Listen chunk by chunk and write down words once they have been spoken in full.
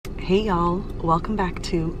Hey y'all, welcome back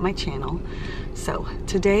to my channel. So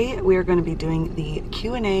today we are going to be doing the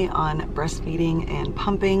Q&A on breastfeeding and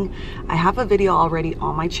pumping. I have a video already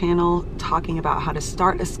on my channel talking about how to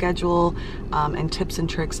start a schedule and tips and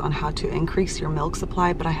tricks on how to increase your milk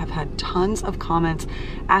supply, but I have had tons of comments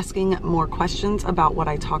asking more questions about what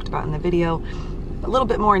I talked about in the video, a little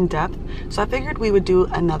bit more in depth. So I figured we would do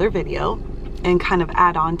another video and kind of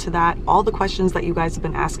add on to that all the questions that you guys have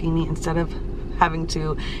been asking me. Instead of having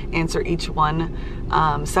to answer each one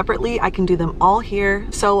separately, I can do them all here.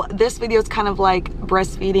 So this video is kind of like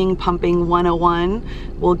breastfeeding pumping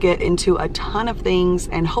 101. We'll get into a ton of things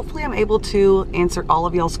and hopefully I'm able to answer all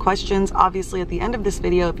of y'all's questions. Obviously at the end of this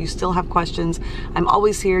video, if you still have questions, I'm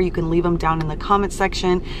always here. You can leave them down in the comment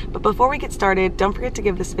section. But before we get started, don't forget to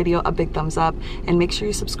give this video a big thumbs up and make sure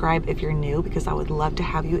you subscribe if you're new, because I would love to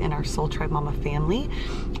have you in our Soul Tribe Mama family.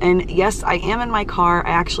 And yes, I am in my car.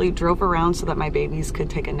 I actually drove around so that my babies could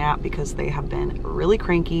take a nap because they have been really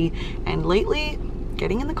cranky, and lately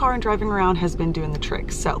getting in the car and driving around has been doing the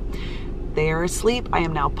trick. So they are asleep. I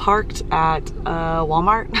am now parked at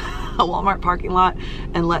Walmart, a Walmart parking lot,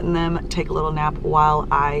 and letting them take a little nap while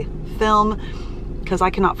I film, because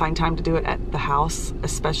I cannot find time to do it at the house,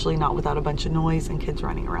 especially not without a bunch of noise and kids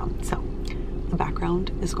running around. So the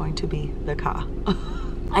background is going to be the car.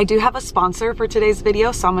 I do have a sponsor for today's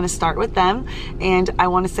video, so I'm going to start with them. And I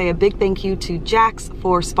want to say a big thank you to Jax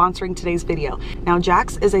for sponsoring today's video. Now,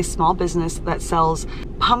 Jax is a small business that sells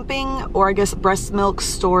pumping, or I guess breast milk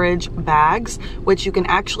storage bags, which you can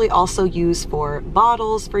actually also use for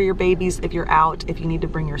bottles for your babies if you're out, if you need to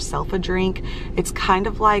bring yourself a drink. It's kind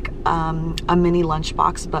of like a mini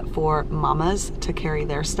lunchbox, but for mamas to carry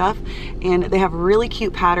their stuff. And they have really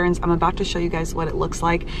cute patterns. I'm about to show you guys what it looks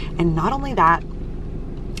like. And not only that,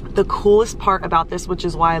 the coolest part about this, which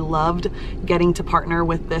is why I loved getting to partner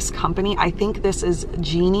with this company, I think this is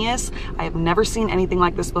genius. I have never seen anything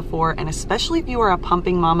like this before, and especially if you are a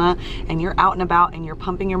pumping mama and you're out and about and you're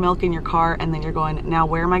pumping your milk in your car, and then you're going, now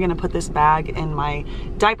where am I gonna put this bag in my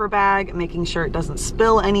diaper bag, making sure it doesn't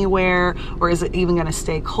spill anywhere, or is it even gonna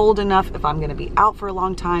stay cold enough if I'm gonna be out for a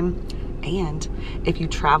long time? And if you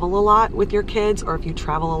travel a lot with your kids, or if you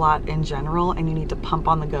travel a lot in general and you need to pump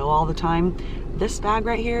on the go all the time, this bag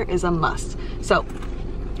right here is a must. So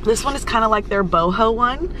this one is kind of like their boho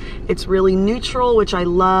one. It's really neutral, which I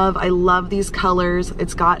love. I love these colors.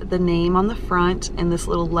 It's got the name on the front and this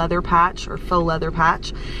little leather patch, or faux leather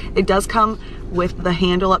patch. It does come with the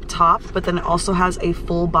handle up top, but then it also has a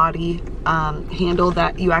full body handle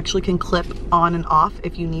that you actually can clip on and off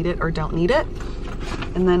if you need it or don't need it.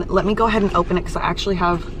 And then let me go ahead and open it, because I actually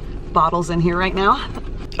have bottles in here right now.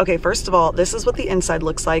 Okay, first of all, this is what the inside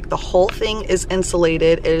looks like. The whole thing is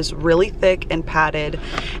insulated. It is really thick and padded.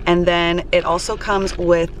 And then it also comes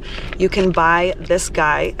with, you can buy this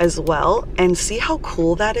guy as well, and see how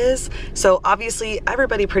cool that is. So obviously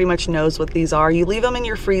everybody pretty much knows what these are. You leave them in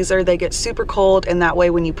your freezer, they get super cold, and that way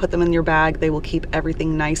when you put them in your bag, they will keep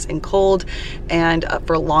everything nice and cold and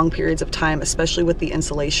for long periods of time, especially with the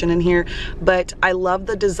insulation in here. But I love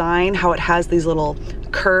the design, how it has these little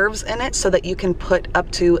curves in it so that you can put up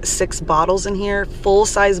to 6 bottles in here,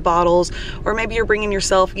 full-size bottles, or maybe you're bringing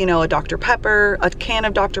yourself, you know, a Dr. Pepper, a can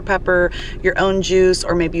of Dr. Pepper, your own juice,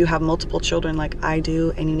 or maybe you have multiple children like I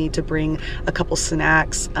do and you need to bring a couple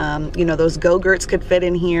snacks. You know, those Go-Gurts could fit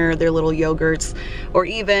in here, their little yogurts, or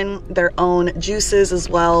even their own juices as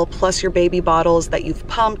well, plus your baby bottles that you've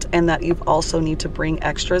pumped and that you've also need to bring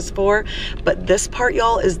extras for. But this part,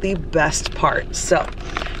 y'all, is the best part. So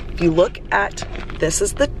if you look at, this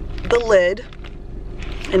is the lid,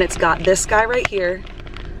 and it's got this guy right here.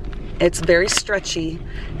 It's very stretchy,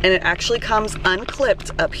 and it actually comes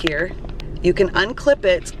unclipped up here. You can unclip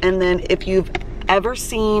it, and then if you've ever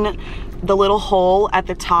seen the little hole at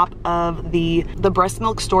the top of the breast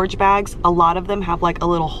milk storage bags, a lot of them have like a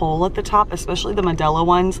little hole at the top, especially the Modelo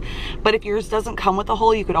ones. But if yours doesn't come with a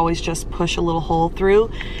hole, you could always just push a little hole through,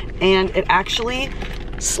 and it actually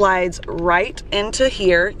slides right into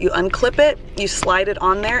here. You unclip it, you slide it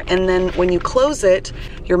on there, and then when you close it,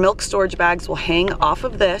 your milk storage bags will hang off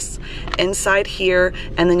of this inside here,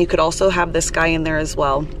 and then you could also have this guy in there as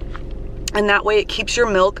well. And that way it keeps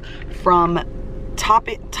your milk from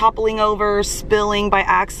toppling over, spilling by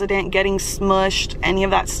accident, getting smushed, any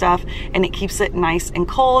of that stuff, and it keeps it nice and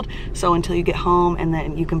cold, so until you get home, and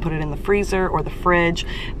then you can put it in the freezer or the fridge.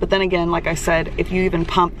 But then again, like I said, if you even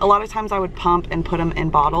pump, a lot of times I would pump and put them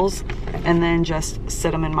in bottles and then just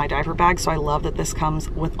sit them in my diaper bag, so I love that this comes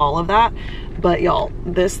with all of that. But y'all,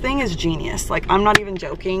 this thing is genius. Like, I'm not even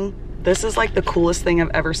joking. This is like the coolest thing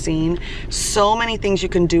I've ever seen. So many things you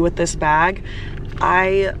can do with this bag.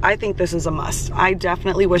 I think this is a must. I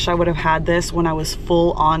definitely wish I would have had this when I was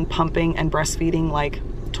full on pumping and breastfeeding like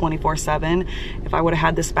 24/7. If I would have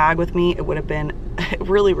had this bag with me, it would have been, it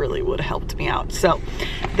really would have helped me out. So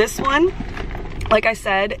this one, like I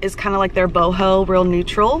said, is kind of like their boho, real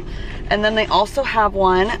neutral. And then they also have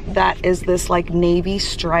one that is this like navy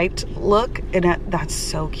striped look, and that's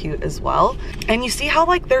so cute as well. And you see how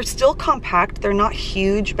like they're still compact. They're not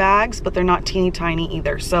huge bags, but they're not teeny tiny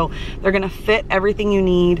either. So they're gonna fit everything you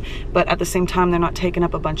need, but at the same time, they're not taking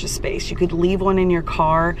up a bunch of space. You could leave one in your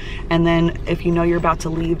car, and then if you know you're about to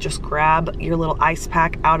leave, just grab your little ice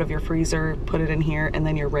pack out of your freezer, put it in here, and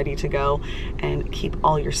then you're ready to go and keep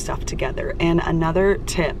all your stuff together. And another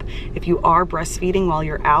tip, if you are breastfeeding while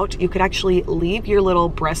you're out, you could actually leave your little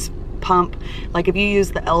breast pump, like if you use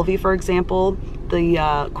the LV, for example, the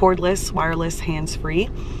cordless, wireless, hands-free.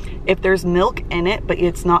 If there's milk in it, but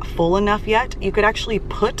it's not full enough yet, you could actually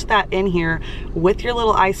put that in here with your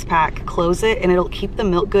little ice pack, close it, and it'll keep the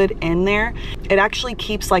milk good in there. It actually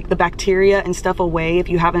keeps like the bacteria and stuff away if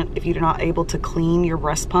you're not able to clean your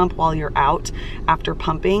breast pump while you're out after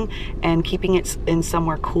pumping, and keeping it in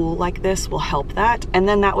somewhere cool like this will help that. And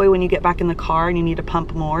then that way, when you get back in the car and you need to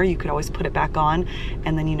pump more, you could always put it back on,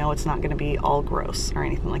 and then you know it's not gonna be all gross or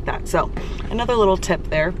anything like that. So another little tip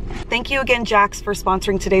there. Thank you again, Jax, for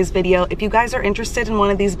sponsoring today's video. If you guys are interested in one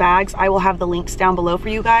of these bags, I will have the links down below for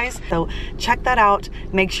you guys. So check that out.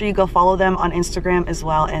 Make sure you go follow them on Instagram as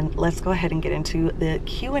well. And let's go ahead and get into the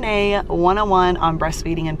Q&A 101 on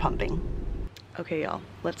breastfeeding and pumping. Okay, y'all,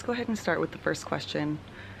 let's go ahead and start with the first question.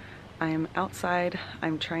 I am outside.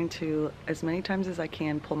 I'm trying to, as many times as I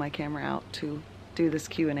can, pull my camera out to do this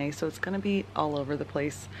Q&A. So it's gonna be all over the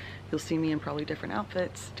place. You'll see me in probably different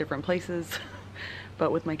outfits, different places.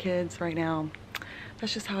 But with my kids right now,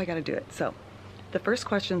 that's just how I gotta do it. So the first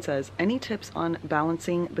question says, any tips on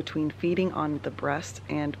balancing between feeding on the breast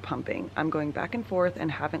and pumping? I'm going back and forth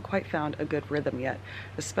and haven't quite found a good rhythm yet,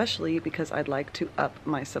 especially because I'd like to up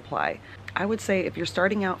my supply. I would say if you're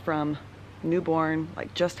starting out from newborn,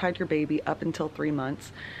 like just had your baby up until 3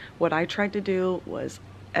 months, what I tried to do was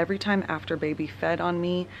every time after baby fed on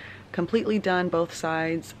me, completely done both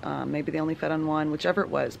sides, maybe they only fed on one, whichever it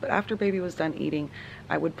was, but after baby was done eating,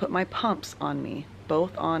 I would put my pumps on me,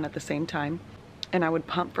 both on at the same time, and I would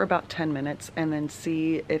pump for about 10 minutes and then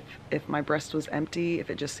see if my breast was empty, if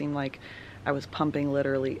it just seemed like I was pumping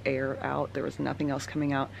literally air out, there was nothing else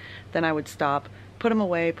coming out. Then I would stop, put them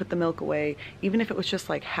away, put the milk away, even if it was just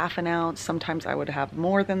like half an ounce. Sometimes I would have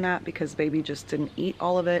more than that because baby just didn't eat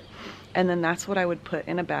all of it. And then that's what I would put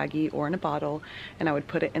in a baggie or in a bottle, and I would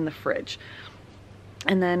put it in the fridge.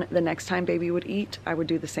 And then the next time baby would eat, I would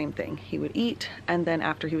do the same thing. He would eat, and then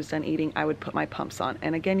after he was done eating, I would put my pumps on.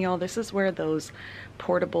 And again, y'all, this is where those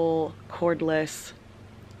portable, cordless,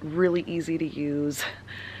 really easy to use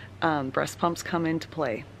breast pumps come into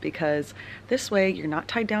play, because this way you're not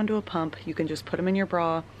tied down to a pump. You can just put them in your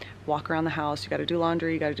bra, walk around the house. You got to do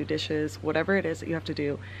laundry, you got to do dishes, whatever it is that you have to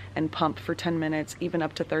do, and pump for 10 minutes, even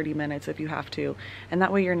up to 30 minutes if you have to. And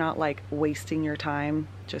that way you're not like wasting your time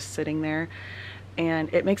just sitting there,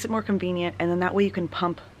 and it makes it more convenient. And then that way you can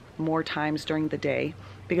pump more times during the day,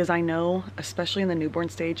 because I know, especially in the newborn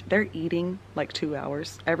stage, they're eating like 2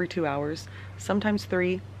 hours, every 2 hours, sometimes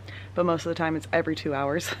 3, but most of the time it's every 2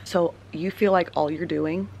 hours. So you feel like all you're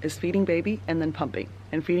doing is feeding baby and then pumping,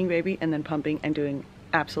 and feeding baby and then pumping, and doing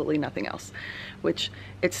absolutely nothing else, which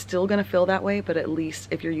it's still gonna feel that way, but at least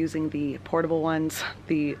if you're using the portable ones,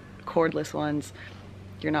 the cordless ones,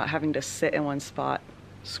 you're not having to sit in one spot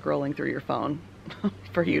scrolling through your phone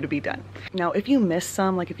for you to be done. Now, if you miss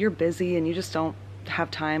some, like if you're busy and you just don't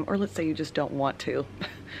have time, or let's say you just don't want to,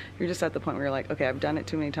 you're just at the point where you're like, okay, I've done it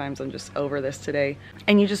too many times, I'm just over this today,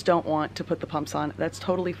 and you just don't want to put the pumps on, that's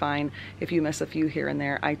totally fine. If you miss a few here and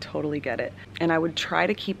there, I totally get it. And I would try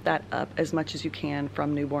to keep that up as much as you can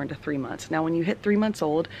from newborn to 3 months. Now, when you hit 3 months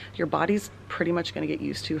old, your body's pretty much going to get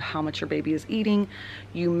used to how much your baby is eating.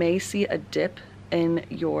 You may see a dip in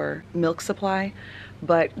your milk supply,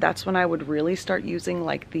 but that's when I would really start using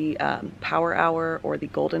like the power hour or the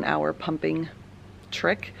golden hour pumping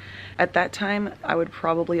trick. At that time, I would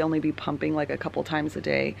probably only be pumping like a couple times a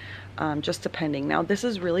day, just depending. Now, this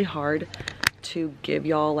is really hard to give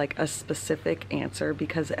y'all like a specific answer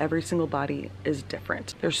because every single body is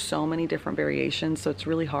different. There's so many different variations, so it's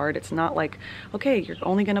really hard. It's not like, okay, you're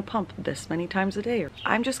only gonna pump this many times a day.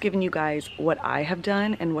 I'm just giving you guys what I have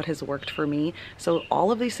done and what has worked for me. So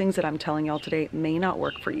all of these things that I'm telling y'all today may not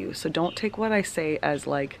work for you. So don't take what I say as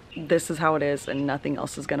like, this is how it is and nothing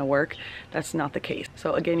else is gonna work. That's not the case.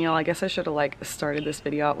 So again, y'all, I guess I should have like started this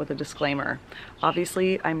video out with a disclaimer.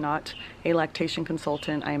 Obviously, I'm not a lactation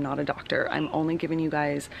consultant. I am not a doctor. I'm only giving you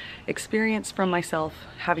guys experience from myself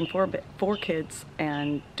having four kids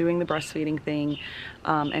and doing the breastfeeding thing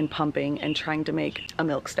and pumping and trying to make a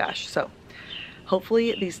milk stash. So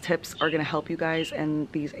hopefully these tips are going to help you guys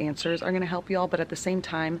and these answers are going to help you all, but at the same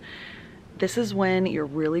time, this is when you're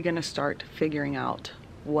really going to start figuring out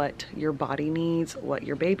what your body needs, what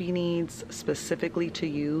your baby needs, specifically to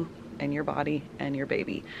you and your body and your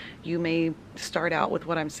baby. You may start out with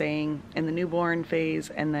what I'm saying in the newborn phase,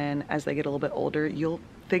 and then as they get a little bit older, you'll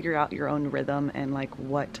figure out your own rhythm and like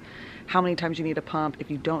how many times you need to pump, if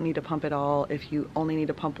you don't need to pump at all, if you only need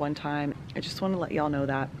to pump one time. I just want to let y'all know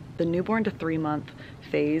that the newborn to 3-month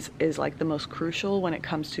phase is like the most crucial when it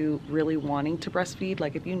comes to really wanting to breastfeed.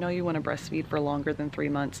 Like if you know you want to breastfeed for longer than 3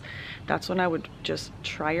 months, that's when I would just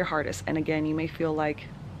try your hardest. And again, you may feel like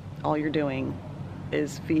all you're doing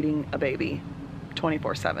is feeding a baby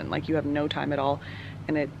 24/7, like you have no time at all,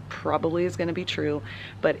 and it probably is going to be true.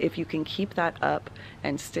 But if you can keep that up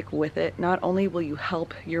and stick with it, not only will you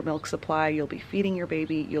help your milk supply, you'll be feeding your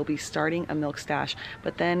baby, you'll be starting a milk stash,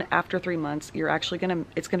 but then after 3 months, you're actually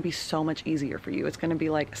it's going to be so much easier for you. It's going to be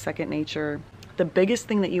like second nature. The biggest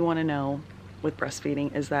thing that you want to know with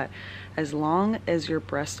breastfeeding is that as long as your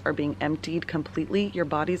breasts are being emptied completely, your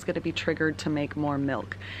body's going to be triggered to make more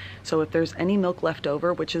milk. So if there's any milk left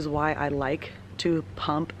over, which is why I like to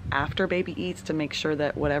pump after baby eats, to make sure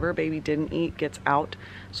that whatever baby didn't eat gets out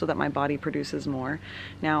so that my body produces more.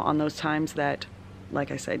 Now on those times that, like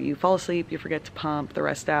I said, you fall asleep, you forget to pump the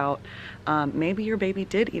rest out, maybe your baby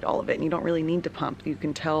did eat all of it and you don't really need to pump. You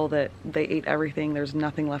can tell that they ate everything, there's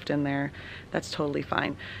nothing left in there. That's totally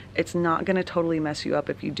fine. It's not going to totally mess you up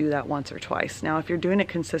if you do that once or twice. Now if you're doing it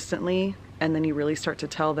consistently and then you really start to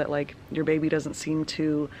tell that like your baby doesn't seem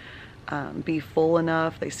to be full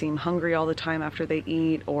enough, they seem hungry all the time after they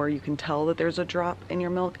eat, or you can tell that there's a drop in your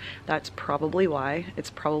milk, that's probably why. It's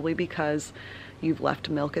probably because you've left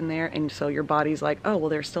milk in there, and so your body's like, oh well,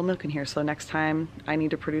 there's still milk in here, so next time I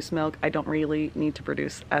need to produce milk, I don't really need to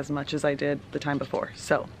produce as much as I did the time before.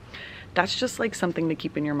 So that's just like something to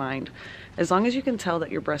keep in your mind. As long as you can tell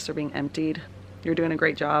that your breasts are being emptied, you're doing a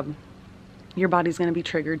great job. Your body's going to be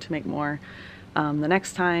triggered to make more the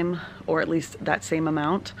next time, or at least that same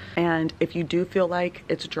amount. And if you do feel like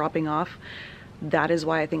it's dropping off, that is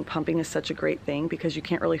why I think pumping is such a great thing, because you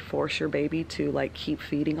can't really force your baby to like keep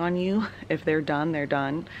feeding on you. If they're done, they're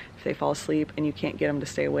done. If they fall asleep and you can't get them to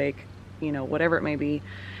stay awake, you know, whatever it may be,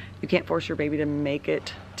 you can't force your baby to make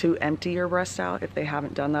it to empty your breast out if they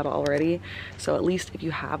haven't done that already. So at least if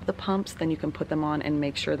you have the pumps, then you can put them on and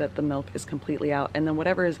make sure that the milk is completely out. And then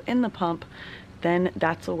whatever is in the pump, then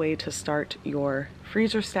that's a way to start your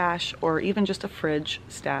freezer stash, or even just a fridge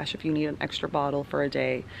stash if you need an extra bottle for a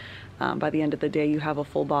day. By the end of the day, you have a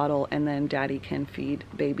full bottle, and then daddy can feed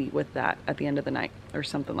baby with that at the end of the night or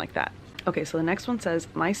something like that. Okay, so the next one says,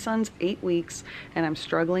 my son's 8 weeks and I'm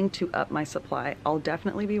struggling to up my supply. I'll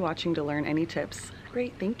definitely be watching to learn any tips.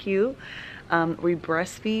 Great, thank you. We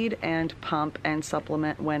breastfeed and pump and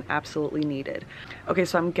supplement when absolutely needed. Okay,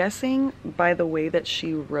 so I'm guessing by the way that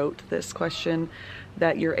she wrote this question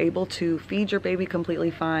that you're able to feed your baby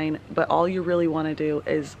completely fine, but all you really want to do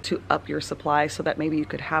is to up your supply so that maybe you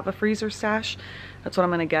could have a freezer stash. That's what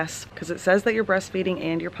I'm gonna guess, because it says that you're breastfeeding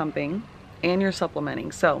and you're pumping and you're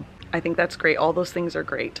supplementing. So I think that's great. All those things are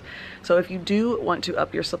great. So if you do want to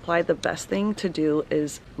up your supply, the best thing to do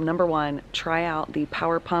is, number one, try out the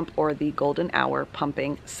power pump or the golden hour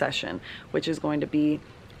pumping session, which is going to be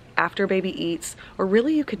after baby eats, or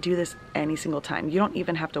really you could do this any single time. You don't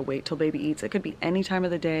even have to wait till baby eats. It could be any time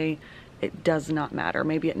of the day. It does not matter.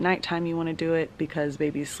 Maybe at nighttime you want to do it because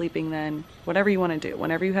baby's sleeping then. Whatever you want to do,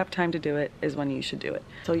 whenever you have time to do it is when you should do it.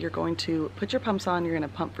 So you're going to put your pumps on, you're going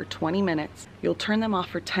to pump for 20 minutes. You'll turn them off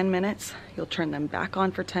for 10 minutes. You'll turn them back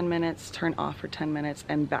on for 10 minutes, turn off for 10 minutes,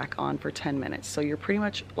 and back on for 10 minutes. So you're pretty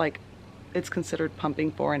much like, it's considered pumping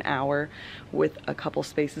for an hour with a couple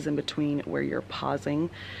spaces in between where you're pausing.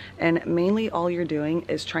 And mainly all you're doing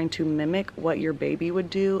is trying to mimic what your baby would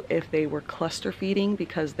do if they were cluster feeding,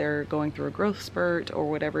 because they're going through a growth spurt or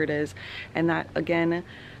whatever it is. And that again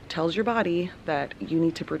tells your body that you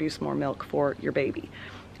need to produce more milk for your baby.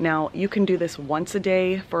 Now you can do this once a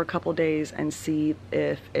day for a couple days and see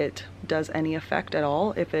if it does any effect at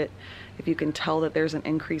all. If you can tell that there's an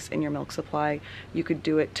increase in your milk supply, you could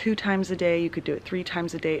do it 2 times a day, you could do it 3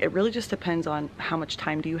 times a day. It really just depends on how much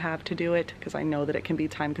time do you have to do it, because I know that it can be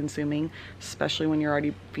time consuming, especially when you're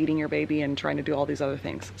already feeding your baby and trying to do all these other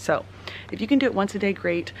things. So if you can do it once a day,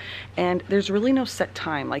 great. And there's really no set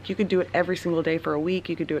time. Like you could do it every single day for a week,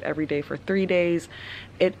 you could do it every day for 3 days.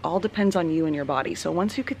 It all depends on you and your body. So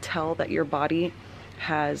once you could tell that your body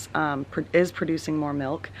is producing more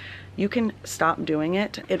milk, you can stop doing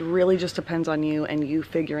it. It really just depends on you and you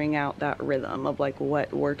figuring out that rhythm of like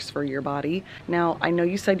what works for your body. Now, I know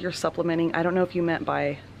you said you're supplementing. I don't know if you meant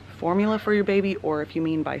by formula for your baby or if you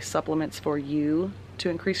mean by supplements for you to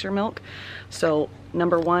increase your milk. So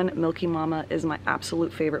number one, Milky Mama is my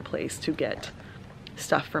absolute favorite place to get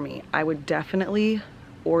stuff for me. I would definitely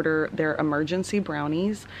order their emergency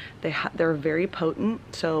brownies. They're very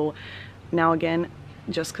potent. So now again,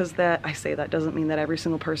 just because I say that doesn't mean that every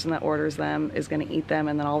single person that orders them is going to eat them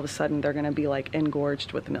and then all of a sudden they're going to be like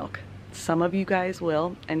engorged with milk. Some of you guys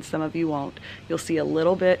will and some of you won't. You'll see a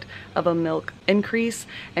little bit of a milk increase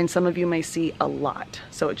and some of you may see a lot.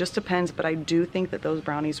 So it just depends, but I do think that those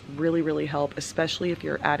brownies really, really help, especially if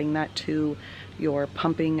you're adding that to your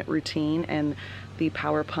pumping routine and the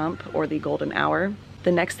power pump or the golden hour.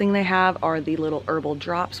 The next thing they have are the little herbal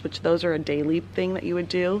drops, which those are a daily thing that you would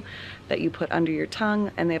do, that you put under your tongue,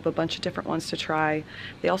 and they have a bunch of different ones to try.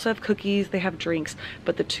 They also have cookies, they have drinks,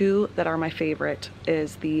 but the two that are my favorite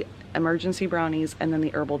is the emergency brownies and then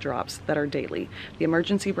the herbal drops that are daily. The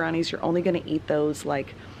emergency brownies, you're only going to eat those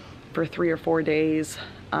like for 3 or 4 days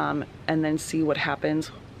and then see what happens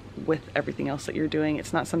with everything else that you're doing.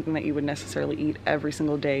 It's not something that you would necessarily eat every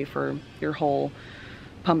single day for your whole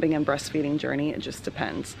pumping and breastfeeding journey. It just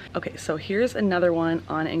depends. Okay, so here's another one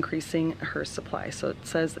on increasing her supply. So it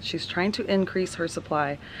says that she's trying to increase her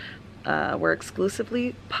supply. We're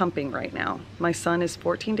exclusively pumping right now. My son is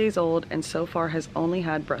 14 days old and so far has only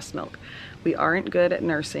had breast milk. We aren't good at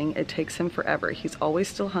nursing. It takes him forever. He's always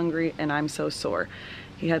still hungry and I'm so sore.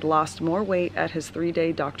 He had lost more weight at his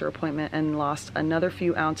 3-day doctor appointment and lost another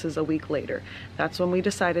few ounces a week later. That's when we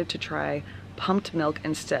decided to try pumped milk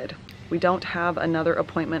instead. We don't have another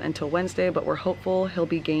appointment until Wednesday, but we're hopeful he'll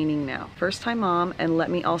be gaining now. First time mom, and let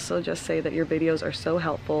me also just say that your videos are so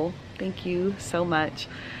helpful. Thank you so much.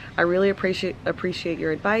 I really appreciate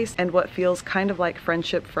your advice and what feels kind of like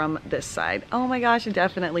friendship from this side. Oh my gosh,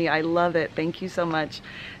 definitely. I love it. Thank you so much.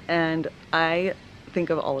 And I think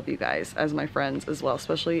of all of you guys as my friends as well,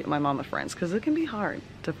 especially my mama friends, because it can be hard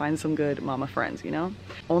to find some good mama friends, you know?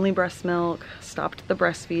 Only breast milk, stopped the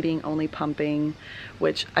breastfeeding, only pumping,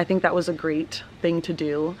 which I think that was a great thing to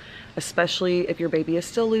do, especially if your baby is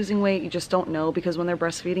still losing weight. You just don't know, because when they're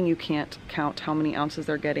breastfeeding, you can't count how many ounces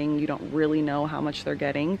they're getting. You don't really know how much they're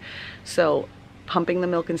getting. So pumping the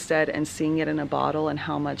milk instead and seeing it in a bottle and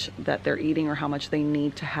how much that they're eating or how much they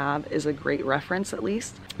need to have is a great reference, at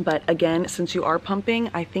least. But again, since you are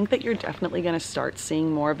pumping, I think that you're definitely going to start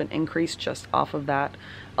seeing more of an increase just off of that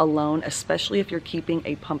alone, especially if you're keeping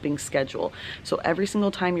a pumping schedule. So every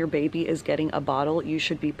single time your baby is getting a bottle, you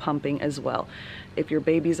should be pumping as well. If your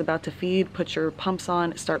baby's about to feed, put your pumps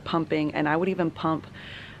on, start pumping, and I would even pump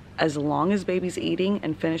as long as baby's eating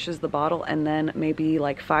and finishes the bottle, and then maybe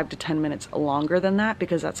like 5 to 10 minutes longer than that,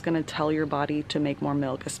 because that's going to tell your body to make more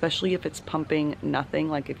milk, especially if it's pumping nothing.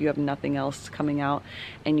 Like if you have nothing else coming out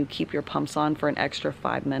and you keep your pumps on for an extra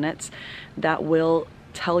 5 minutes, that will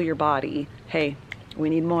tell your body, hey, we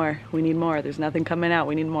need more, there's nothing coming out,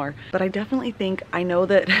 we need more. But I definitely think, I know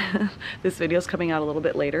that this video is coming out a little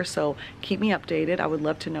bit later, so keep me updated. I would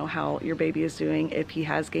love to know how your baby is doing, if he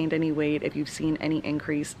has gained any weight, if you've seen any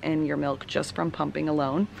increase in your milk just from pumping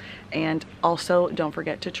alone. And also don't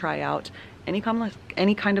forget to try out any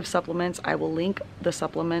kind of supplements. I will link the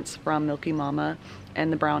supplements from Milky Mama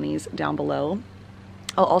and the brownies down below.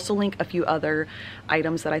 I'll also link a few other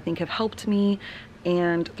items that I think have helped me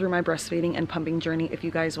and through my breastfeeding and pumping journey, if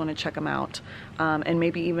you guys want to check them out, and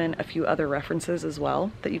maybe even a few other references as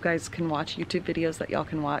well that you guys can watch, YouTube videos that y'all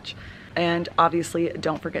can watch. And obviously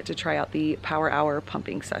don't forget to try out the Power Hour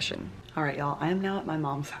pumping session. All right, y'all, I am now at my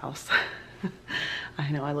mom's house.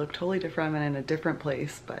 I know I look totally different, I'm in a different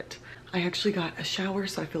place, but I actually got a shower,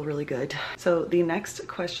 so I feel really good. So the next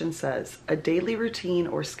question says, a daily routine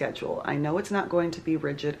or schedule. I know it's not going to be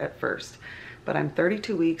rigid at first, but I'm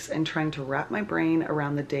 32 weeks and trying to wrap my brain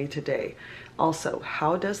around the day-to-day. Also,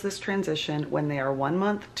 how does this transition when they are 1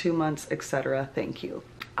 month, 2 months, etc.? Thank you.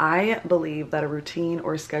 I believe that a routine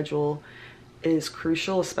or schedule is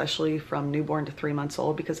crucial, especially from newborn to 3 months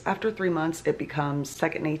old, because after 3 months it becomes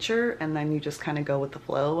second nature and then you just kind of go with the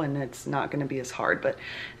flow and it's not going to be as hard. But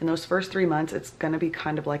in those first 3 months, it's going to be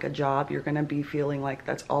kind of like a job. You're going to be feeling like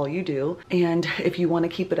that's all you do. And if you want to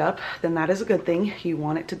keep it up, then that is a good thing. You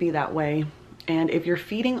want it to be that way. And if you're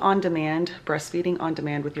feeding on demand, breastfeeding on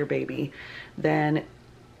demand with your baby, then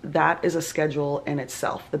that is a schedule in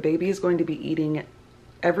itself. The baby is going to be eating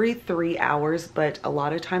every 3 hours, but a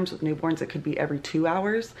lot of times with newborns, it could be every 2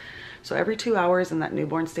 hours. So every 2 hours in that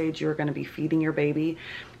newborn stage, you're going to be feeding your baby.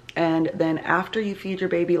 And then after you feed your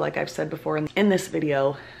baby, like I've said before in this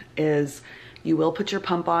video, is you will put your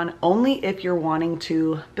pump on only if you're wanting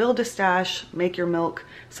to build a stash, make your milk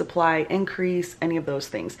supply increase, any of those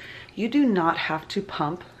things. You do not have to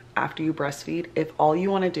pump after you breastfeed if all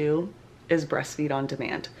you want to do is breastfeed on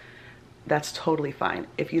demand. That's totally fine.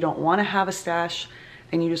 If you don't want to have a stash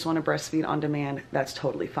and you just want to breastfeed on demand, that's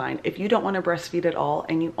totally fine. If you don't want to breastfeed at all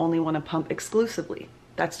and you only want to pump exclusively,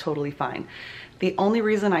 that's totally fine. The only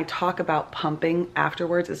reason I talk about pumping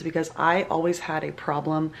afterwards is because I always had a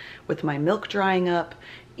problem with my milk drying up,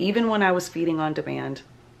 even when I was feeding on demand,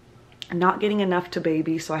 not getting enough to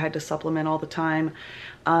baby, so I had to supplement all the time,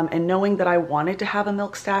 and knowing that I wanted to have a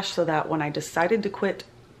milk stash so that when I decided to quit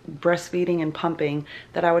breastfeeding and pumping,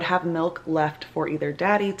 that I would have milk left for either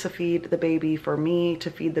daddy to feed the baby, for me to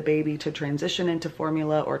feed the baby, to transition into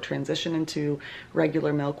formula or transition into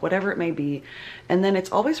regular milk, whatever it may be. And then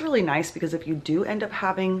it's always really nice because if you do end up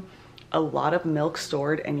having a lot of milk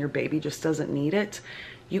stored and your baby just doesn't need it,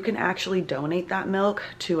 you can actually donate that milk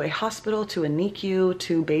to a hospital, to a NICU,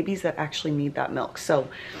 to babies that actually need that milk. So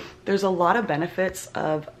there's a lot of benefits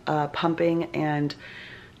of pumping and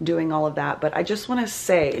doing all of that. But I just want to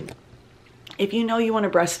say, if you know you want to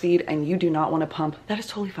breastfeed and you do not want to pump, that is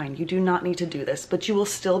totally fine. You do not need to do this, but you will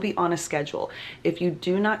still be on a schedule. If you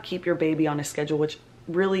do not keep your baby on a schedule, which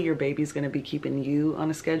really your baby's going to be keeping you on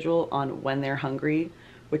a schedule on when they're hungry,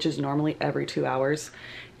 which is normally every 2 hours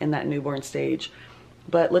in that newborn stage.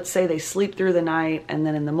 But let's say they sleep through the night and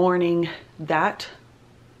then in the morning, that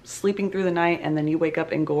sleeping through the night and then you wake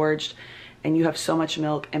up engorged and you have so much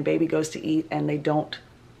milk and baby goes to eat and they don't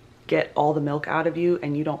get all the milk out of you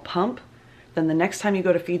and you don't pump, then the next time you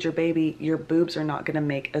go to feed your baby, your boobs are not going to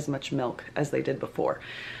make as much milk as they did before.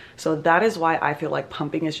 So that is why I feel like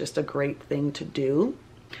pumping is just a great thing to do.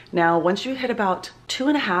 Now, once you hit about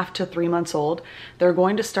 2.5 to 3 months old, they're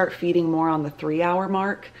going to start feeding more on the 3-hour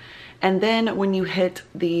mark. And then when you hit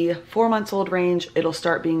the 4 months old range, it'll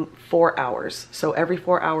start being 4 hours. So every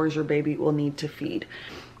 4 hours, your baby will need to feed.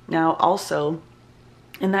 Now, also,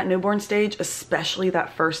 in that newborn stage, especially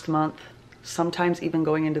that first month, sometimes even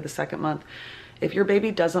going into the second month, if your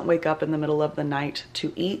baby doesn't wake up in the middle of the night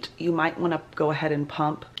to eat, you might want to go ahead and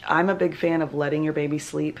pump. I'm a big fan of letting your baby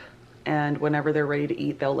sleep, and whenever they're ready to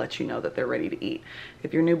eat, they'll let you know that they're ready to eat.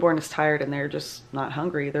 If your newborn is tired and they're just not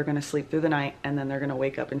hungry, they're going to sleep through the night and then they're going to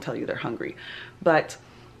wake up and tell you they're hungry. But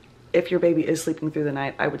if your baby is sleeping through the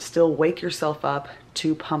night, I would still wake yourself up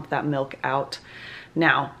to pump that milk out.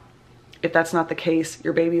 Now, if that's not the case,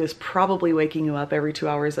 your baby is probably waking you up every 2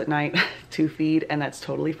 hours at night to feed, and that's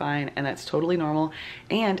totally fine and that's totally normal.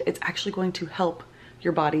 And it's actually going to help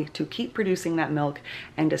your body to keep producing that milk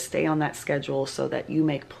and to stay on that schedule so that you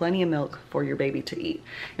make plenty of milk for your baby to eat.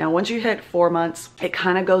 Now, once you hit 4 months, it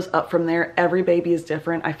kind of goes up from there. Every baby is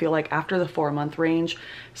different. I feel like after the 4-month range,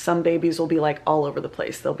 some babies will be like all over the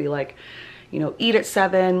place. They'll be like, you know, eat at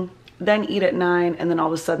 7, then eat at 9, and then all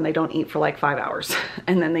of a sudden they don't eat for like 5 hours.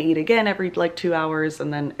 And then they eat again every like 2 hours,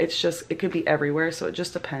 and then it's just, it could be everywhere. So it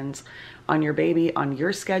just depends on your baby, on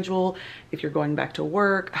your schedule, if you're going back to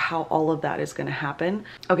work, how all of that is gonna happen.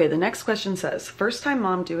 Okay, the next question says, first time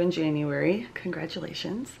mom due in January,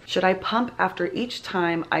 congratulations. Should I pump after each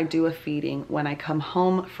time I do a feeding when I come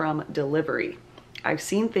home from delivery? I've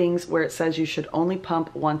seen things where it says you should only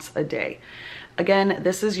pump once a day. Again,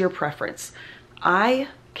 this is your preference. I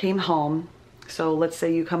came home, so let's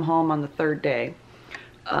say you come home on the 3rd day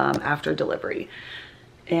after delivery,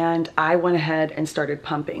 and I went ahead and started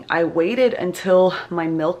pumping. I waited until my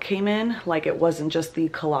milk came in, like it wasn't just the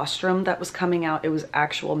colostrum that was coming out, it was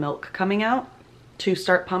actual milk coming out, to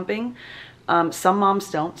start pumping. Some moms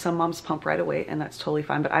don't, some moms pump right away, and that's totally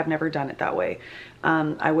fine, but I've never done it that way.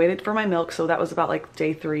 I waited for my milk, so that was about like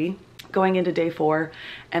day 3, going into day 4,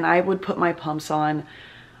 and I would put my pumps on.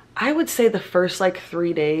 I would say the first like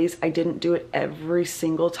 3 days, I didn't do it every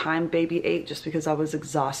single time baby ate just because I was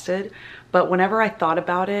exhausted. But whenever I thought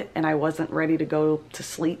about it and I wasn't ready to go to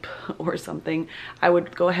sleep or something, I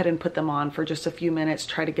would go ahead and put them on for just a few minutes,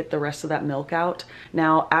 try to get the rest of that milk out.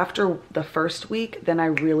 Now, after the first week, then I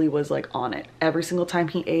really was like on it. Every single time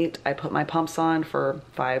he ate, I put my pumps on for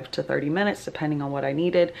 5 to 30 minutes, depending on what I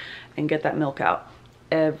needed, and get that milk out.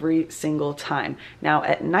 Every single time. Now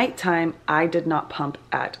at nighttime, I did not pump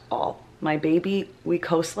at all. My baby, we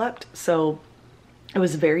co-slept, so it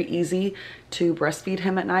was very easy to breastfeed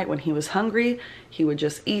him at night. When he was hungry, he would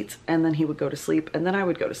just eat and then he would go to sleep and then I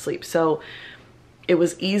would go to sleep. So It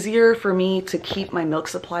was easier for me to keep my milk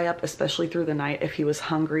supply up, especially through the night if he was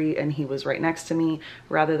hungry and he was right next to me,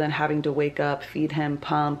 rather than having to wake up, feed him,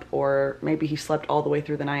 pump, or maybe he slept all the way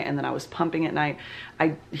through the night and then I was pumping at night.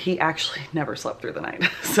 He actually never slept through the night.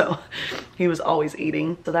 So he was always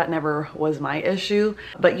eating. So that never was my issue.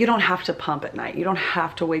 But you don't have to pump at night. You don't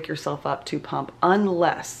have to wake yourself up to pump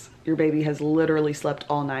unless your baby has literally slept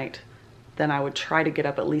all night. Then I would try to get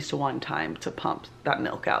up at least one time to pump that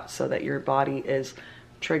milk out so that your body is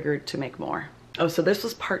triggered to make more. Oh, so this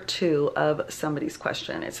was part 2 of somebody's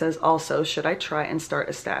question. It says, also, should I try and start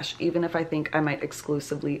a stash even if I think I might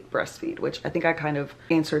exclusively breastfeed? Which I think I kind of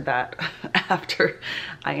answered that after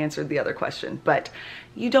I answered the other question, but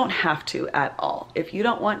you don't have to at all. If you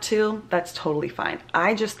don't want to, that's totally fine.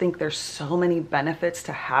 I just think there's so many benefits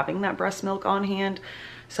to having that breast milk on hand.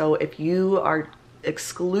 So if you are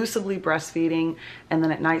exclusively breastfeeding and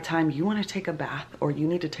then at nighttime you want to take a bath or you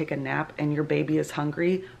need to take a nap and your baby is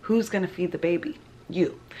hungry, who's going to feed the baby?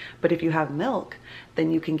 You. But if you have milk,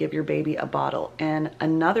 then you can give your baby a bottle. And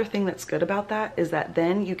another thing that's good about that is that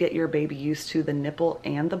then you get your baby used to the nipple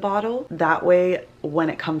and the bottle. That way,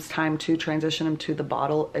 when it comes time to transition them to the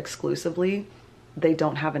bottle exclusively, they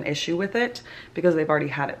don't have an issue with it because they've already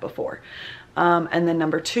had it before. And then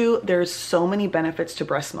number 2, there's so many benefits to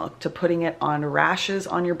breast milk, to putting it on rashes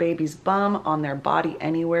on your baby's bum, on their body,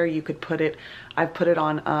 anywhere. You could put it, I've put it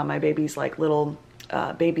on my baby's like little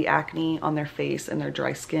baby acne on their face and their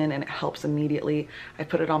dry skin, and it helps immediately. I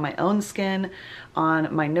put it on my own skin,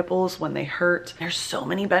 on my nipples when they hurt. There's so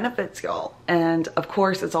many benefits, y'all. And of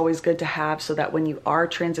course, it's always good to have so that when you are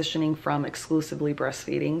transitioning from exclusively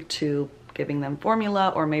breastfeeding to giving them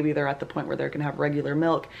formula, or maybe they're at the point where they're gonna have regular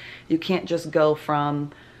milk, you can't just go from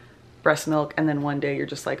breast milk and then one day you're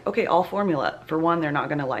just like, okay, all formula. For one, they're not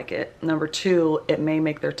gonna like it. Number 2, it may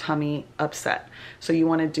make their tummy upset. So you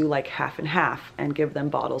wanna do like half and half and give them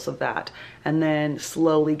bottles of that, and then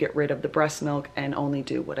slowly get rid of the breast milk and only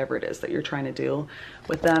do whatever it is that you're trying to do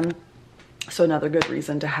with them. So another good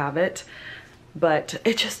reason to have it. But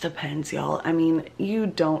it just depends, y'all. I mean, you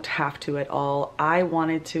don't have to at all. I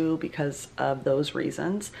wanted to because of those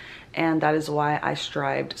reasons. And that is why I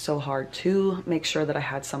strived so hard to make sure that I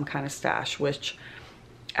had some kind of stash, which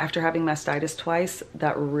after having mastitis twice,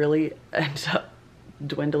 that really ended up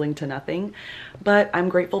dwindling to nothing. But I'm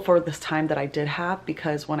grateful for this time that I did have,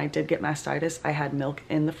 because when I did get mastitis, I had milk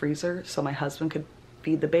in the freezer so my husband could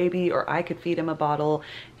feed the baby, or I could feed him a bottle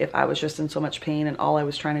if I was just in so much pain and all I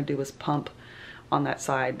was trying to do was pump on that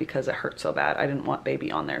side because it hurt so bad. I didn't want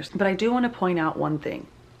baby on there. But I do want to point out one thing.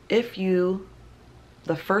 If you,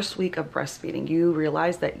 the first week of breastfeeding, you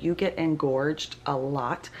realize that you get engorged a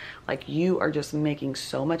lot, like you are just making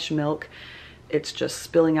so much milk, it's just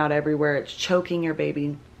spilling out everywhere, it's choking your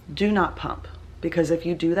baby, do not pump. Because if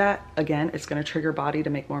you do that, again, it's going to trigger body to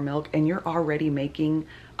make more milk, and you're already making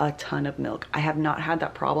a ton of milk. I have not had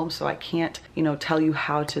that problem, so I can't, you know, tell you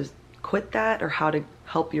how to quit that or how to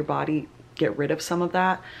help your body get rid of some of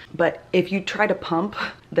that. But if you try to pump,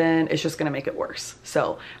 then it's just gonna make it worse.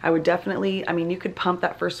 So I would definitely, I mean, you could pump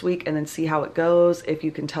that first week and then see how it goes. If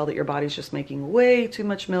you can tell that your body's just making way too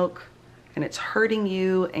much milk and it's hurting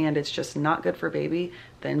you and it's just not good for baby,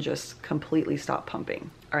 then just completely stop pumping.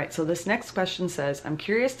 All right, so this next question says, I'm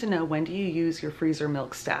curious to know, when do you use your freezer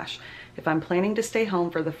milk stash? If I'm planning to stay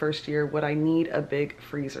home for the first year, would I need a big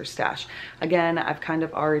freezer stash? Again, I've kind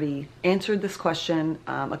of already answered this question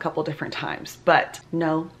a couple different times, but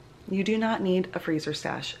no, you do not need a freezer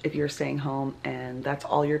stash if you're staying home and that's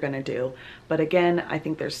all you're gonna do. But again, I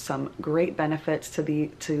think there's some great benefits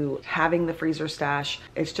to having the freezer stash.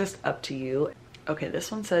 It's just up to you. Okay,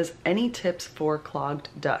 this one says, any tips for clogged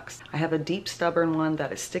ducts? I have a deep, stubborn one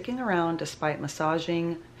that is sticking around despite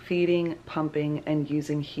massaging, feeding, pumping, and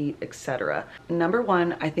using heat, etc. Number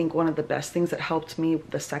 1, I think one of the best things that helped me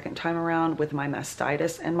the second time around with my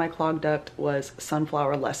mastitis and my clogged duct was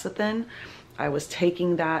sunflower lecithin. I was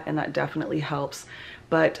taking that and that definitely helps.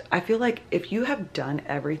 But I feel like if you have done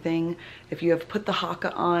everything, if you have put the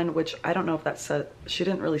Haka on, which I don't know if that's she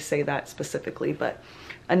didn't really say that specifically, but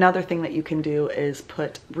another thing that you can do is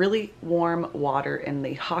put really warm water in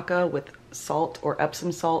the Haka with salt or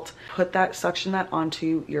Epsom salt. Put that, suction that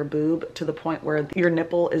onto your boob to the point where your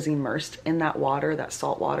nipple is immersed in that water, that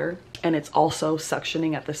salt water, and it's also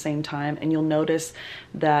suctioning at the same time. And you'll notice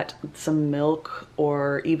that some milk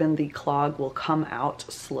or even the clog will come out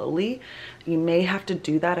slowly. You may have to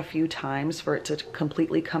do that a few times for it to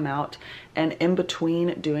completely come out. And in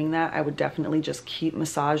between doing that, I would definitely just keep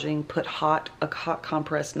massaging, put a hot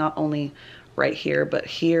compress, not only right here, but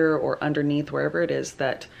here or underneath, wherever it is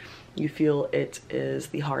that you feel it is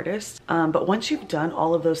the hardest. But once you've done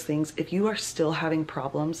all of those things, if you are still having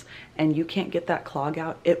problems and you can't get that clog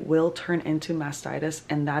out, it will turn into mastitis,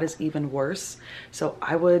 and that is even worse. So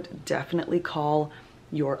I would definitely call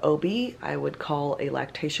your OB. I would call a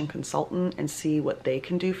lactation consultant and see what they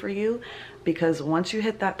can do for you, because once you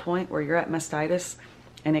hit that point where you're at mastitis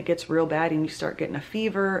and it gets real bad and you start getting a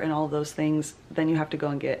fever and all those things, then you have to go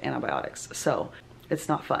and get antibiotics. So it's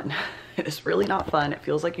not fun. It is really not fun. It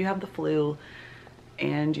feels like you have the flu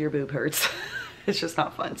and your boob hurts. It's just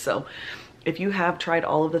not fun. So if you have tried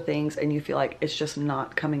all of the things and you feel like it's just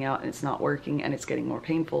not coming out and it's not working and it's getting more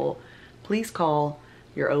painful, please call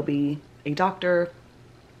your OB, a doctor,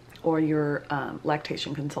 or your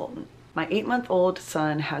lactation consultant. My 8-month-old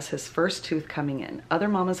son has his first tooth coming in. Other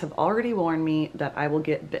mamas have already warned me that I will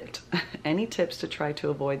get bit. Any tips to try to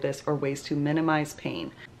avoid this or ways to minimize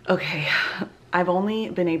pain? Okay, I've only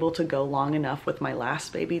been able to go long enough with my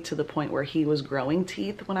last baby to the point where he was growing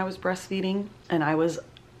teeth when I was breastfeeding, and I was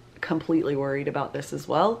completely worried about this as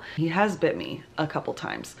well. He has bit me a couple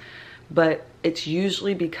times, but it's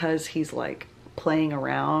usually because he's like playing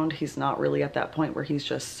around. He's not really at that point where he's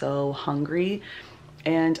just so hungry,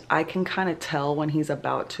 and I can kind of tell when he's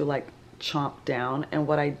about to like chomp down. And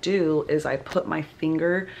what I do is I put my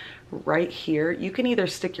finger right here. You can either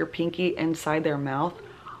stick your pinky inside their mouth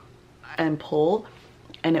and pull,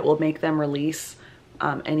 and it will make them release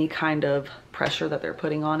any kind of pressure that they're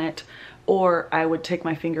putting on it, or I would take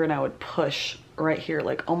my finger and I would push right here,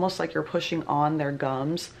 like almost like you're pushing on their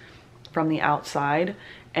gums from the outside,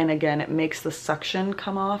 and again it makes the suction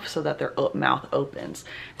come off so that their mouth opens.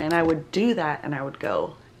 And I would do that and I would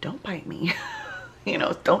go, don't bite me. You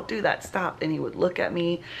know, don't do that, stop. And he would look at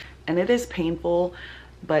me, and it is painful.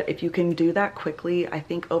 But if you can do that quickly, I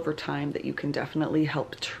think over time that you can definitely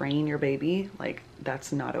help train your baby. Like,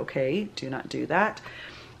 that's not okay. Do not do that.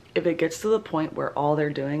 If it gets to the point where all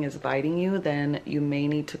they're doing is biting you, then you may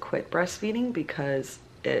need to quit breastfeeding, because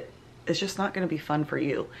it's just not going to be fun for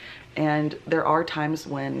you. And there are times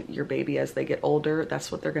when your baby, as they get older,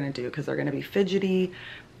 that's what they're going to do, because they're going to be fidgety.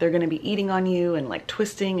 They're going to be eating on you and like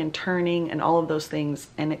twisting and turning and all of those things,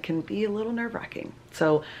 and it can be a little nerve-wracking.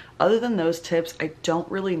 So other than those tips, I don't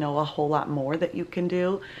really know a whole lot more that you can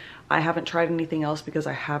do. I haven't tried anything else because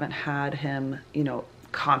I haven't had him, you know,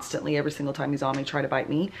 constantly every single time he's on me try to bite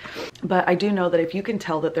me. But I do know that if you can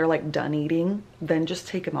tell that they're like done eating, then just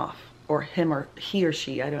take him off, or him, or he or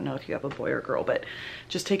she. I don't know if you have a boy or girl, but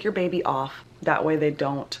just take your baby off. That way they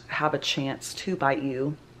don't have a chance to bite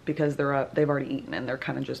you, because they've already eaten and they're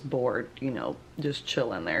kind of just bored, you know, just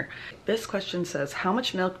chilling there. This question says, how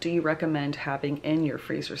much milk do you recommend having in your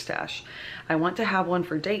freezer stash? I want to have one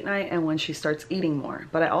for date night and when she starts eating more,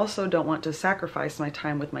 but I also don't want to sacrifice my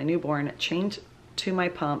time with my newborn, change to my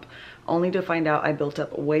pump, only to find out I built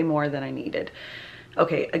up way more than I needed.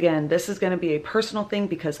 Okay, again, this is going to be a personal thing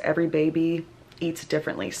because every baby eats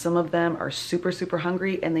differently. Some of them are super, super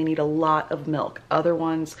hungry and they need a lot of milk. Other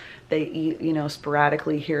ones, they eat, you know,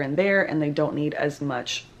 sporadically here and there, and they don't need as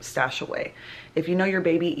much stash away. If you know your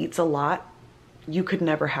baby eats a lot, you could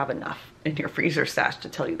never have enough in your freezer stash, to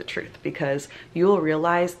tell you the truth, because you will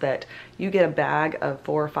realize that you get a bag of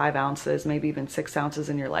 4 or 5 ounces, maybe even 6 ounces,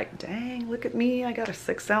 and you're like, dang, look at me, I got a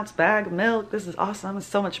 6-ounce bag of milk. This is awesome. It's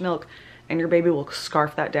so much milk. And your baby will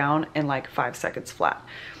scarf that down in like 5 seconds flat.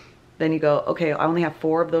 Then you go, okay, I only have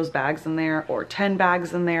 4 of those bags in there, or 10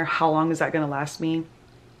 bags in there. How long is that going to last me?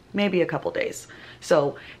 Maybe a couple days.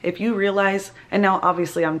 So if you realize, and now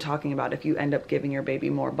obviously I'm talking about if you end up giving your baby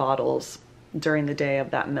more bottles during the day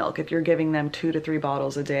of that milk. If you're giving them 2 to 3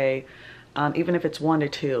 bottles a day, even if it's 1 to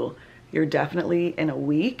 2, you're definitely in a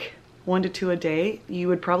week, 1 to 2 a day, you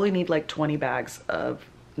would probably need like 20 bags of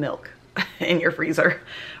milk in your freezer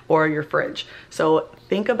or your fridge. So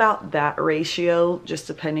think about that ratio, just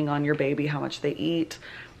depending on your baby, how much they eat,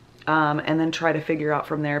 and then try to figure out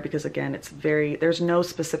from there, because again, there's no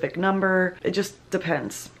specific number. It just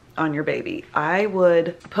depends on your baby. I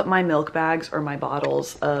would put my milk bags, or my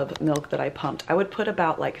bottles of milk that I pumped, I would put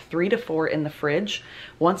about like 3 to 4 in the fridge.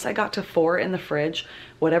 Once I got to 4 in the fridge,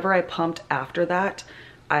 whatever I pumped after that,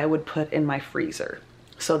 I would put in my freezer.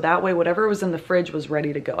 So that way, whatever was in the fridge was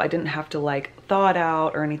ready to go. I didn't have to like thaw it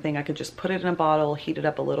out or anything. I could just put it in a bottle, heat it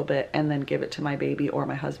up a little bit, and then give it to my baby, or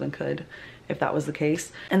my husband could, if that was the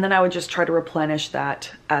case. And then I would just try to replenish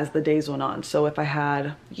that as the days went on. So if I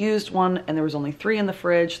had used one and there was only 3 in the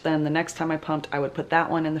fridge, then the next time I pumped, I would put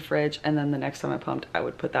that one in the fridge. And then the next time I pumped, I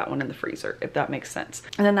would put that one in the freezer, if that makes sense.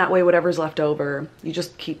 And then that way, whatever's left over, you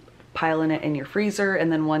just keep piling it in your freezer.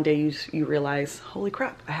 And then one day you realize, holy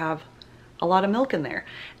crap, I have a lot of milk in there.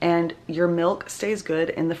 And your milk stays good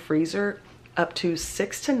in the freezer up to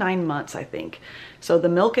 6 to 9 months, I think. So the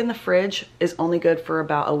milk in the fridge is only good for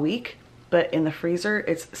about a week, but in the freezer,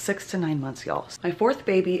 it's 6 to 9 months, y'all. My fourth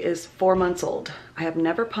baby is 4 months old. I have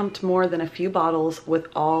never pumped more than a few bottles with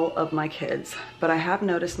all of my kids, but I have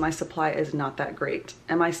noticed my supply is not that great.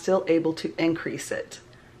 Am I still able to increase it?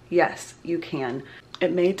 Yes, you can.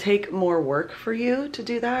 It may take more work for you to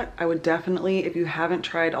do that. I would definitely, if you haven't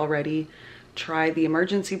tried already, try the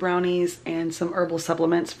emergency brownies and some herbal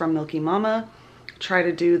supplements from Milky Mama. Try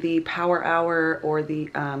to do the power hour or the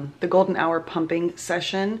golden hour pumping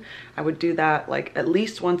session. I would do that like at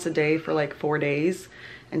least once a day for like 4 days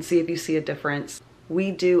and see if you see a difference.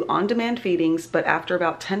 We do on-demand feedings, but after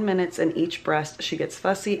about 10 minutes in each breast, she gets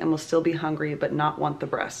fussy and will still be hungry but not want the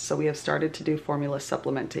breast. So we have started to do formula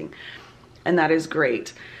supplementing, and that is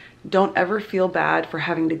great. Don't ever feel bad for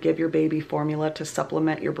having to give your baby formula to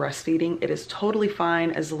supplement your breastfeeding. It is totally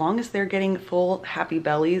fine as long as they're getting full, happy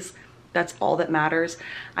bellies. That's all that matters.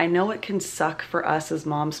 I know it can suck for us as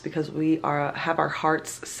moms because we have our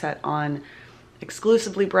hearts set on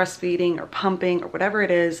exclusively breastfeeding or pumping or whatever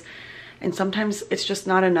it is. And sometimes it's just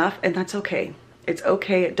not enough, and that's okay. It's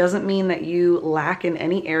okay. It doesn't mean that you lack in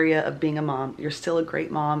any area of being a mom. You're still a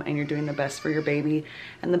great mom and you're doing the best for your baby.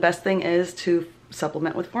 And the best thing is to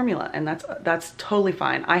supplement with formula, and that's totally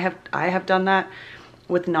fine. I have done that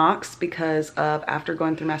with Knox because of after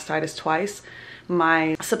going through mastitis twice,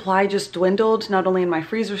 my supply just dwindled, not only in my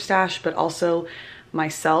freezer stash, but also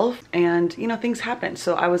myself. And you know, things happen.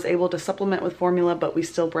 So I was able to supplement with formula, but we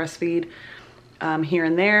still breastfeed here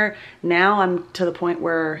and there. Now I'm to the point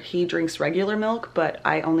where he drinks regular milk, but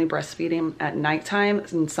I only breastfeed him at nighttime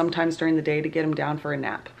and sometimes during the day to get him down for a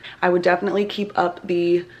nap. I would definitely keep up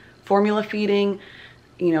the formula feeding,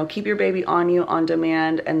 you know, keep your baby on you on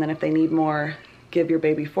demand, and then if they need more, give your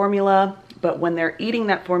baby formula. But when they're eating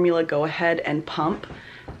that formula, go ahead and pump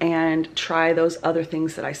and try those other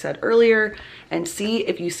things that I said earlier and see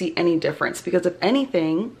if you see any difference. Because if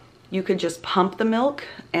anything, you could just pump the milk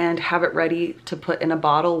and have it ready to put in a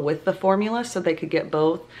bottle with the formula so they could get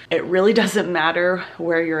both. It really doesn't matter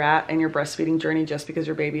where you're at in your breastfeeding journey. Just because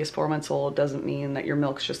your baby is 4 months old doesn't mean that your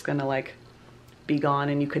milk's just gonna like be gone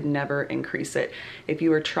and you could never increase it. If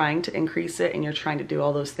you are trying to increase it and you're trying to do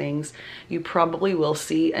all those things, you probably will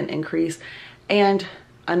see an increase. And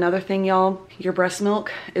another thing, y'all, your breast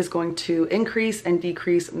milk is going to increase and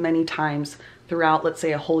decrease many times throughout, let's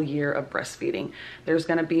say, a whole year of breastfeeding. There's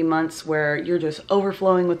going to be months where you're just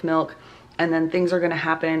overflowing with milk, and then things are going to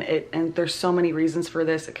happen. And there's so many reasons for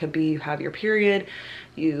this. It could be you have your period,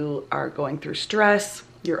 you are going through stress,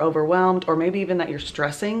 you're overwhelmed, or maybe even that you're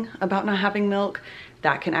stressing about not having milk.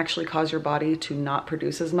 That can actually cause your body to not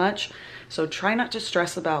produce as much. So try not to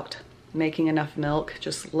stress about making enough milk.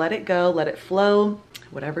 Just let it go, let it flow.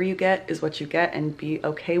 Whatever you get is what you get, and be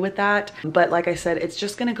okay with that. But like I said, it's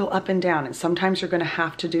just gonna go up and down, and sometimes you're gonna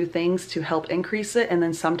have to do things to help increase it, and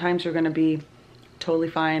then sometimes you're gonna be totally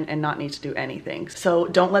fine and not need to do anything. So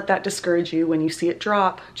don't let that discourage you when you see it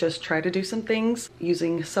drop. Just try to do some things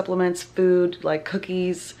using supplements, food like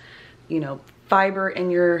cookies, you know, fiber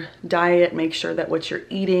in your diet. Make sure that what you're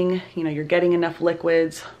eating, you know, you're getting enough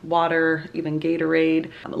liquids, water, even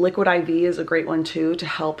Gatorade. Liquid IV is a great one too to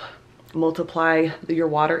help multiply your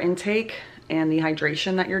water intake and the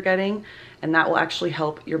hydration that you're getting, and that will actually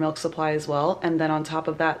help your milk supply as well. And then on top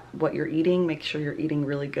of that, what you're eating, make sure you're eating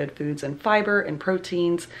really good foods and fiber and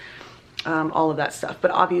proteins, all of that stuff.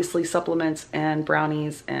 But obviously supplements and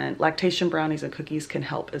brownies and lactation brownies and cookies can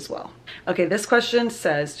help as well. Okay, this question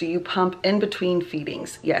says, do you pump in between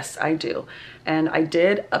feedings? Yes, I do. And I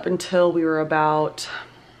did up until we were about,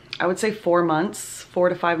 I would say 4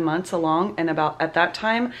 to 5 months along. And about at that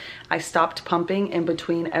time, I stopped pumping in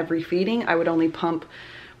between every feeding. I would only pump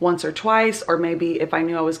once or twice, or maybe if I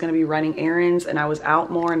knew I was going to be running errands and I was out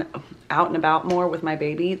and about more with my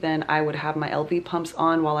baby, then I would have my LV pumps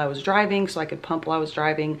on while I was driving so I could pump while I was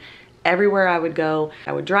driving. Everywhere I would go,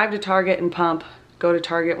 I would drive to Target and pump, go to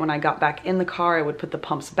Target. When I got back in the car, I would put the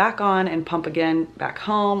pumps back on and pump again back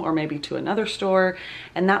home or maybe to another store.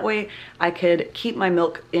 And that way I could keep my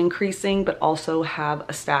milk increasing, but also have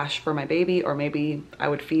a stash for my baby, or maybe I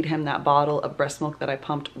would feed him that bottle of breast milk that I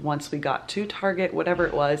pumped once we got to Target, whatever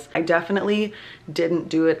it was. I definitely didn't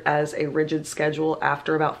do it as a rigid schedule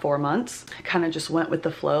after about 4 months. I kind of just went with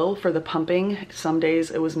the flow for the pumping. Some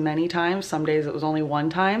days it was many times, some days it was only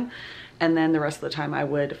one time. And then the rest of the time I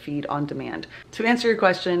would feed on demand. To answer your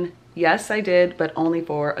question, yes, I did, but only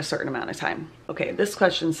for a certain amount of time. Okay, this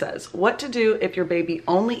question says, what to do if your baby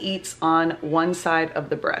only eats on one side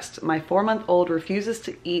of the breast? My 4-month-old refuses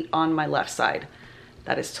to eat on my left side.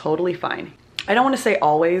 That is totally fine. I don't want to say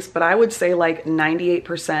always, but I would say like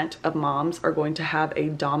 98% of moms are going to have a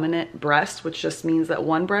dominant breast, which just means that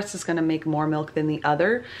one breast is going to make more milk than the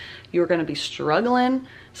other. You're going to be struggling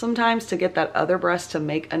sometimes to get that other breast to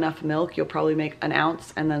make enough milk. You'll probably make an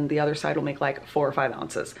ounce and then the other side will make like 4 or 5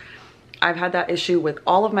 ounces. I've had that issue with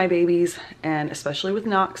all of my babies and especially with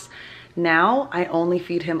Knox. Now I only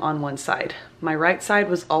feed him on one side. My right side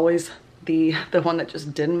was always the one that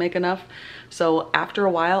just didn't make enough. So after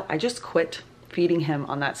a while, I just quit feeding him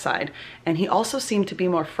on that side. And he also seemed to be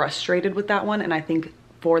more frustrated with that one. And I think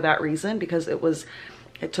for that reason, because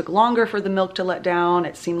it took longer for the milk to let down.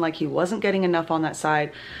 It seemed like he wasn't getting enough on that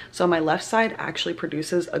side. So my left side actually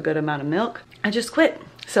produces a good amount of milk. I just quit.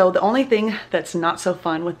 So the only thing that's not so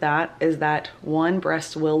fun with that is that one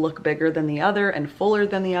breast will look bigger than the other and fuller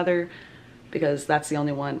than the other, because that's the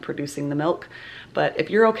only one producing the milk. But if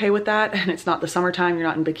you're okay with that and it's not the summertime, you're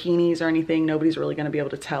not in bikinis or anything, nobody's really gonna be able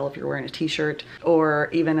to tell if you're wearing a t-shirt or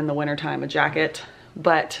even in the wintertime, a jacket.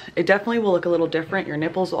 But it definitely will look a little different. Your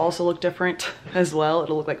nipples will also look different as well.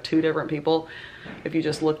 It'll look like 2 different people if you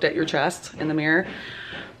just looked at your chest in the mirror.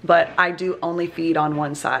 But I do only feed on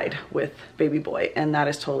one side with baby boy, and that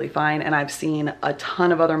is totally fine. And I've seen a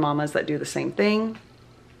ton of other mamas that do the same thing,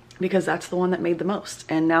 because that's the one that made the most.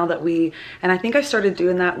 And now that and I think I started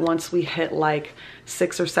doing that once we hit like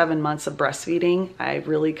 6 or 7 months of breastfeeding. I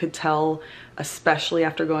really could tell, especially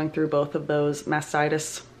after going through both of those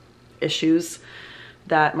mastitis issues,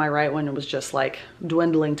 that my right one was just like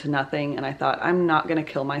dwindling to nothing. And I thought, I'm not gonna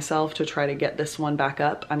kill myself to try to get this one back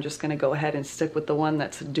up. I'm just gonna go ahead and stick with the one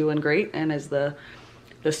that's doing great and is the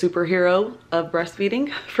superhero of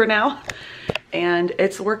breastfeeding for now. And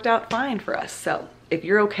it's worked out fine for us. So if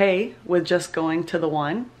you're okay with just going to the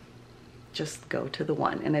one, just go to the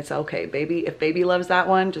one, and it's okay. If baby loves that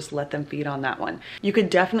one, just let them feed on that one. You could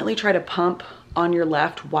definitely try to pump on your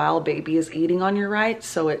left while baby is eating on your right.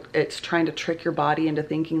 So it's trying to trick your body into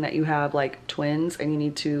thinking that you have like twins and you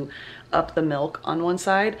need to up the milk on one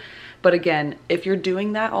side. But again, if you're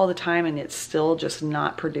doing that all the time and it's still just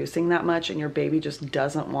not producing that much and your baby just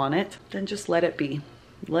doesn't want it, then just let it be.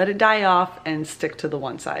 Let it die off and stick to the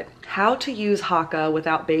one side. How to use xoxo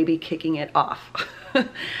without baby kicking it off.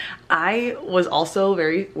 I was also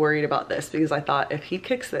very worried about this because I thought if he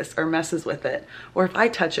kicks this or messes with it, or if I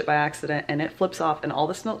touch it by accident and it flips off and all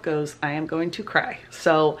this milk goes, I am going to cry.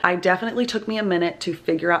 So I definitely took me a minute to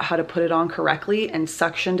figure out how to put it on correctly and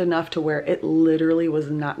suctioned enough to where it literally was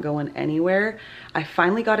not going anywhere. I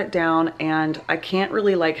finally got it down, and I can't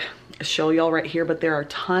really like show y'all right here, but there are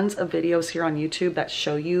tons of videos here on YouTube that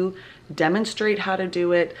show you, demonstrate how to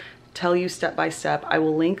do it, tell you step by step. I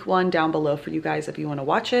will link one down below for you guys if you want to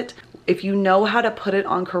watch it. If you know how to put it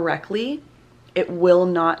on correctly, it will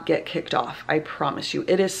not get kicked off. I promise you.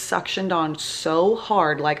 It is suctioned on so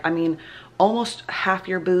hard. Like, I mean, almost half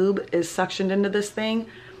your boob is suctioned into this thing,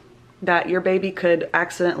 that your baby could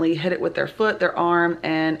accidentally hit it with their foot, their arm,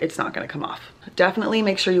 and it's not gonna come off. Definitely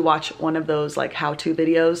make sure you watch one of those like how-to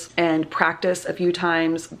videos and practice a few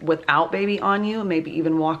times without baby on you. Maybe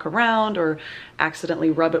even walk around or accidentally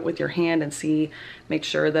rub it with your hand and make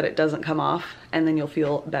sure that it doesn't come off, and then you'll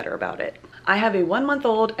feel better about it. I have a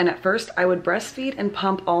 1-month-old, and at first I would breastfeed and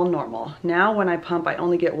pump all normal. Now when I pump, I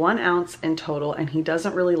only get 1 ounce in total, and he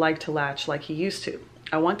doesn't really like to latch like he used to.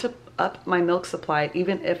 I want to up my milk supply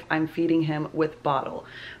even if I'm feeding him with bottle,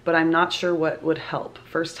 but I'm not sure what would help.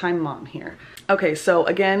 First time mom here. Okay, so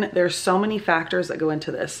again, there's so many factors that go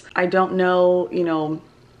into this. I don't know, you know,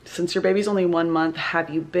 since your baby's only 1 month, have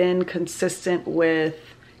you been consistent with,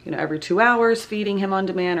 you know, every 2 hours feeding him on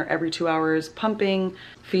demand, or every 2 hours pumping,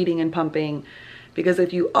 feeding and pumping? Because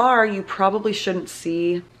if you are, you probably shouldn't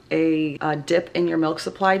see a dip in your milk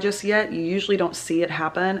supply just yet. You usually don't see it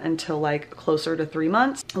happen until like closer to 3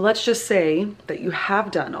 months. Let's just say that you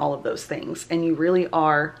have done all of those things and you really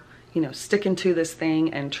are, you know, sticking to this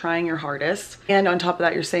thing and trying your hardest. And on top of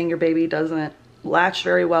that, you're saying your baby doesn't latch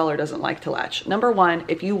very well or doesn't like to latch. Number one,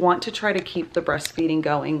 if you want to try to keep the breastfeeding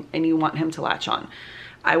going and you want him to latch on,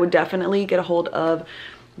 I would definitely get a hold of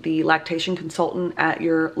the lactation consultant at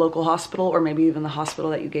your local hospital, or maybe even the hospital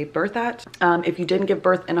that you gave birth at. If you didn't give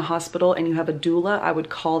birth in a hospital and you have a doula, I would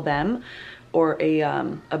call them, or a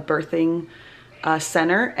birthing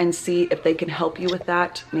center, and see if they can help you with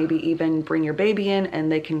that. Maybe even bring your baby in and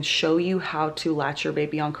they can show you how to latch your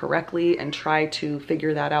baby on correctly and try to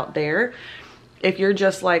figure that out there. If you're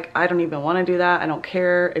just like, I don't even want to do that, I don't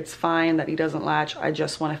care, it's fine that he doesn't latch, I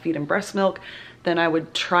just want to feed him breast milk, then I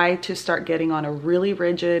would try to start getting on a really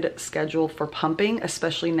rigid schedule for pumping,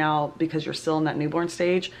 especially now because you're still in that newborn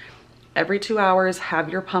stage. Every 2 hours, have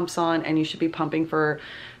your pumps on, and you should be pumping for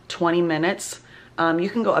 20 minutes. You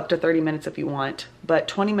can go up to 30 minutes if you want, but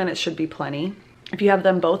 20 minutes should be plenty. If you have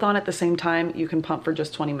them both on at the same time, you can pump for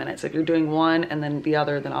just 20 minutes. If you're doing one and then the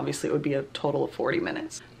other, then obviously it would be a total of 40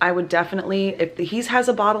 minutes. I would definitely, if he has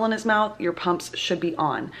a bottle in his mouth, your pumps should be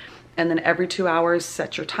on. And then every 2 hours,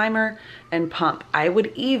 set your timer and pump. I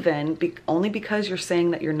would even, only because you're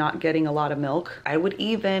saying that you're not getting a lot of milk, I would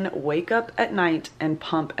even wake up at night and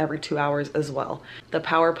pump every 2 hours as well. The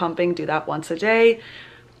power pumping, do that once a day,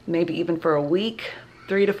 maybe even for a week.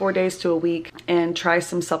 3 to 4 days to a week, and try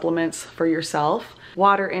some supplements for yourself.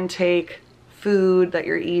 Water intake, food that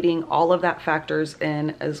you're eating, all of that factors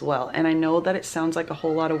in as well. And I know that it sounds like a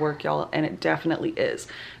whole lot of work, y'all, and it definitely is,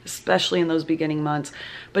 especially in those beginning months.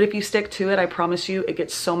 But if you stick to it, I promise you, it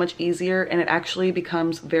gets so much easier, and it actually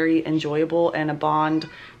becomes very enjoyable and a bond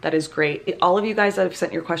that is great. All of you guys that have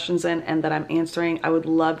sent your questions in and that I'm answering, I would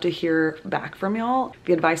love to hear back from y'all.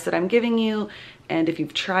 The advice that I'm giving you, and if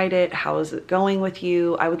you've tried it, how is it going with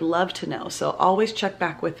you? I would love to know. So always check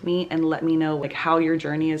back with me and let me know like how your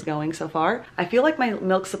journey is going so far. I feel like my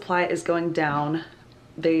milk supply is going down.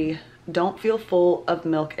 They don't feel full of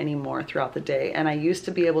milk anymore throughout the day. And I used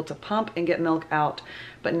to be able to pump and get milk out,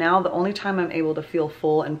 but now the only time I'm able to feel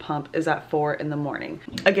full and pump is at 4 in the morning.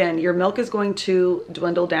 Again, your milk is going to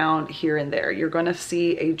dwindle down here and there. You're going to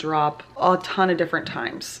see a drop a ton of different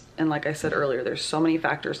times. And like I said earlier, there's so many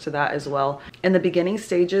factors to that as well. In the beginning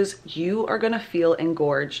stages, you are going to feel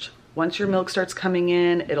engorged. Once your milk starts coming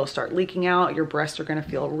in, it'll start leaking out. Your breasts are going to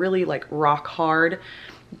feel really like rock hard.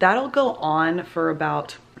 That'll go on for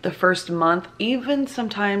about the first month, even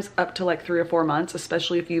sometimes up to like 3 or 4 months,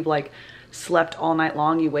 especially if you've like slept all night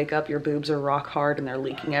long. You wake up, your boobs are rock hard and they're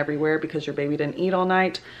leaking everywhere because your baby didn't eat all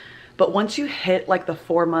night. But once you hit like the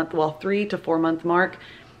 3 to 4 month mark,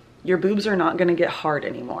 your boobs are not going to get hard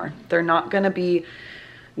anymore. They're not going to be,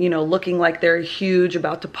 you know, looking like they're huge,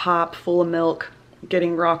 about to pop, full of milk,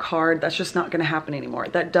 getting rock hard. That's just not going to happen anymore.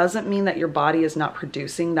 That doesn't mean that your body is not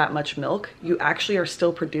producing that much milk. You actually are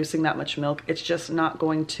still producing that much milk. It's just not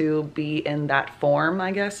going to be in that form,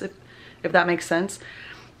 I guess, if that makes sense.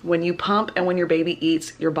 When you pump and when your baby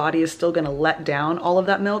eats, your body is still going to let down all of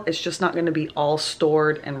that milk. It's just not going to be all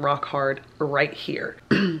stored and rock hard right here.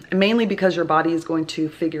 Mainly because your body is going to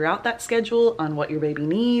figure out that schedule on what your baby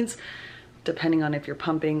needs, depending on if you're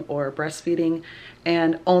pumping or breastfeeding,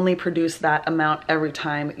 and only produce that amount every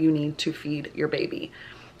time you need to feed your baby.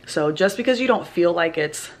 So just because you don't feel like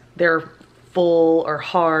they're full or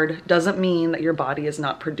hard doesn't mean that your body is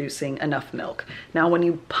not producing enough milk. Now, when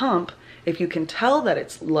you pump, if you can tell that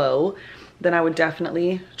it's low, then I would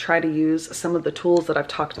definitely try to use some of the tools that I've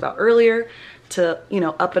talked about earlier to, you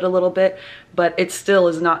know, up it a little bit, but it still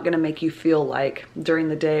is not going to make you feel like during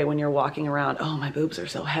the day when you're walking around, oh, my boobs are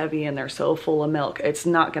so heavy and they're so full of milk. It's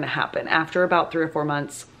not going to happen. After about 3 or 4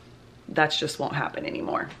 months, that just won't happen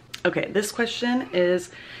anymore. Okay, this question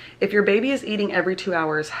is, if your baby is eating every 2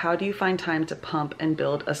 hours, how do you find time to pump and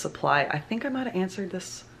build a supply? I think I might have answered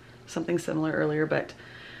this something similar earlier, but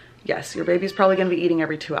yes, your baby's probably going to be eating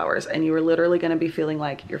every 2 hours, and you are literally going to be feeling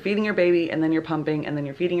like you're feeding your baby and then you're pumping, and then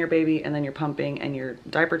you're feeding your baby and then you're pumping, and you're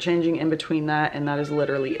diaper changing in between that, and that is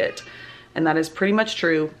literally it. And that is pretty much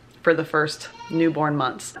true for the first newborn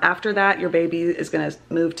months. After that, your baby is going to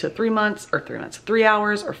move to 3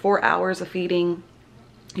 hours or 4 hours of feeding.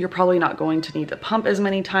 You're probably not going to need to pump as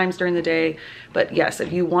many times during the day, but yes,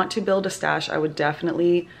 if you want to build a stash, I would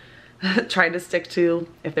definitely try to stick to,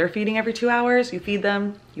 if they're feeding every 2 hours, you feed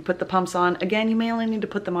them, you put the pumps on. Again, you may only need to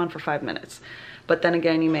put them on for 5 minutes, but then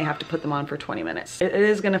again, you may have to put them on for 20 minutes. It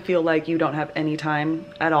is going to feel like you don't have any time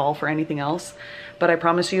at all for anything else, but I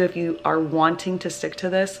promise you, if you are wanting to stick to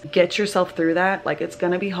this, get yourself through that. Like, it's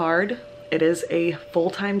going to be hard. It is a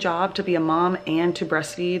full-time job to be a mom and to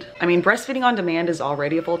breastfeed. I mean, breastfeeding on demand is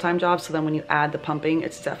already a full-time job, so then when you add the pumping,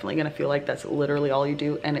 it's definitely gonna feel like that's literally all you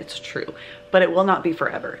do, and it's true. But it will not be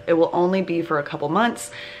forever. It will only be for a couple months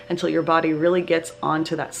until your body really gets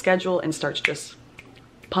onto that schedule and starts just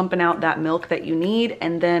pumping out that milk that you need,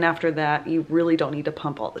 and then after that, you really don't need to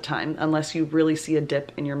pump all the time unless you really see a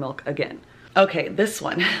dip in your milk again. Okay, this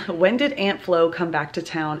one. When did Aunt Flo come back to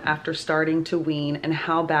town after starting to wean, and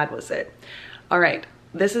how bad was it? All right,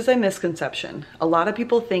 this is a misconception. A lot of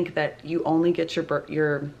people think that you only get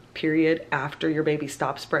your period after your baby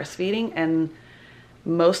stops breastfeeding, and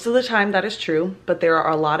most of the time that is true, but there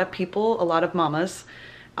are a lot of people, a lot of mamas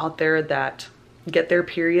out there that get their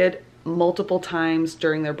period multiple times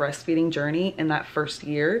during their breastfeeding journey in that first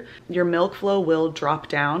year. Your milk flow will drop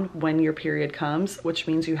down when your period comes, which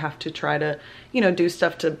means you have to try to, you know, do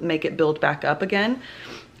stuff to make it build back up again.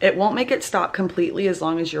 It won't make it stop completely as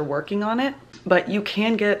long as you're working on it, but you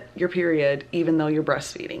can get your period even though you're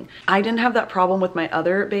breastfeeding. I didn't have that problem with my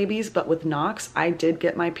other babies, but with Knox, I did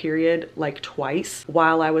get my period like twice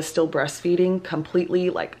while I was still breastfeeding completely.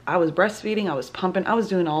 Like I was breastfeeding, I was pumping, I was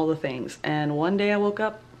doing all the things. And one day I woke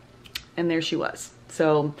up and there she was.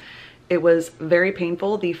 So it was very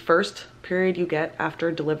painful. The first period you get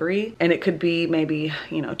after delivery, and it could be maybe,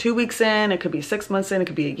 you know, 2 weeks in, it could be 6 months in, it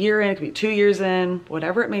could be a year in, it could be 2 years in,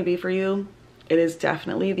 whatever it may be for you. It is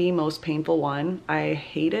definitely the most painful one. I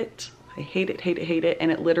hate it. I hate it, hate it, hate it.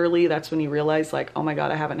 And it literally, that's when you realize like, oh my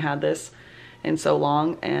God, I haven't had this in so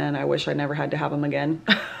long and I wish I never had to have them again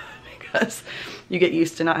because you get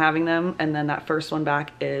used to not having them. And then that first one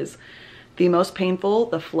back is the most painful.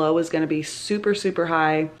 The flow is gonna be super, super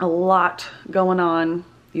high, a lot going on.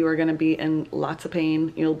 You are gonna be in lots of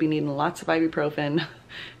pain. You'll be needing lots of ibuprofen,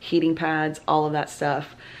 heating pads, all of that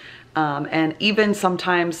stuff. And even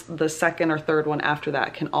sometimes the second or third one after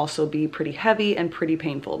that can also be pretty heavy and pretty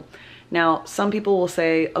painful. Now, some people will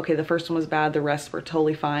say, okay, the first one was bad, the rest were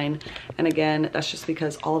totally fine. And again, that's just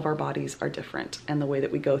because all of our bodies are different and the way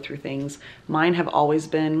that we go through things. Mine have always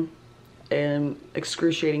been in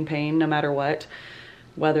excruciating pain, no matter what,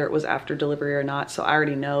 whether it was after delivery or not. So I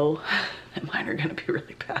already know that mine are gonna be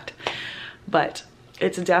really bad, but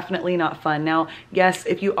it's definitely not fun. Now, yes,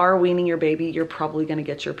 if you are weaning your baby, you're probably gonna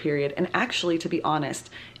get your period. And actually, to be honest,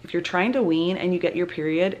 if you're trying to wean and you get your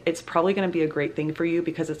period, it's probably gonna be a great thing for you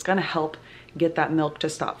because it's gonna help get that milk to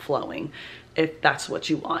stop flowing if that's what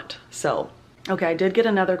you want. So, okay, I did get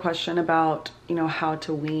another question about, you know, how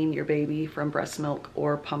to wean your baby from breast milk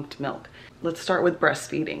or pumped milk. Let's start with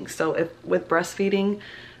breastfeeding. So if with breastfeeding,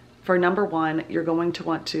 for number one, you're going to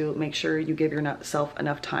want to make sure you give yourself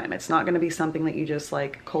enough time. It's not going to be something that you just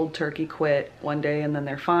like cold turkey quit one day and then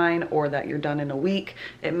they're fine, or that you're done in a week.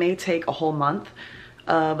 It may take a whole month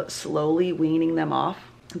of slowly weaning them off.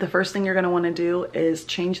 The first thing you're going to want to do is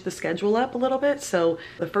change the schedule up a little bit. So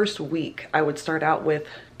the first week, I would start out with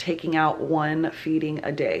taking out one feeding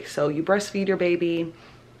a day. So you breastfeed your baby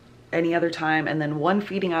any other time, and then one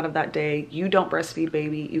feeding out of that day, you don't breastfeed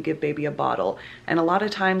baby, you give baby a bottle. And a lot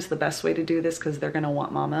of times the best way to do this, because they're gonna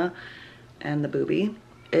want mama and the booby,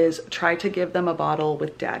 is try to give them a bottle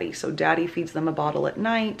with daddy. So daddy feeds them a bottle at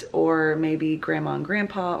night, or maybe grandma and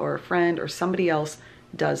grandpa or a friend or somebody else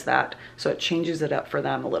does that. So it changes it up for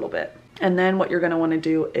them a little bit. And then what you're gonna wanna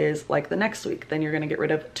do is like the next week, then you're gonna get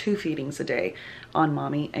rid of 2 feedings a day on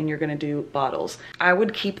mommy and you're gonna do bottles. I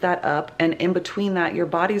would keep that up, and in between that, your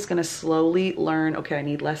body's gonna slowly learn, okay, I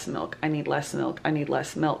need less milk, I need less milk, I need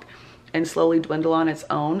less milk, and slowly dwindle on its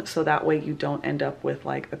own, so that way you don't end up with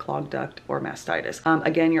like a clogged duct or mastitis.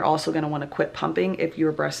 Again, you're also gonna wanna quit pumping if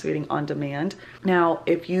you're breastfeeding on demand. Now,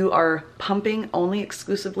 if you are pumping only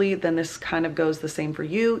exclusively, then this kind of goes the same for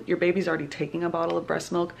you. Your baby's already taking a bottle of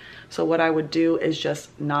breast milk, so what I would do is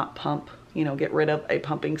just not pump. You know, get rid of a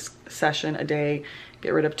pumping session a day,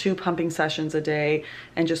 get rid of 2 pumping sessions a day,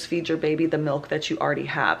 and just feed your baby the milk that you already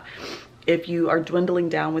have. If you are dwindling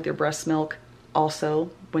down with your breast milk, also,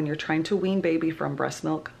 when you're trying to wean baby from breast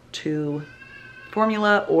milk to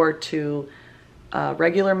formula or to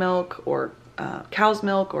regular milk or cow's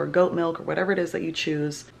milk or goat milk or whatever it is that you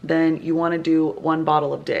choose, then you want to do 1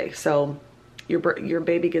 bottle a day. So your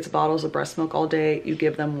baby gets bottles of breast milk all day, you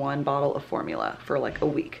give them 1 bottle of formula for like a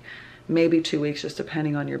week, maybe 2 weeks, just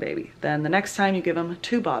depending on your baby. Then the next time you give them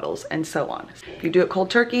 2 bottles, and so on. If you do it cold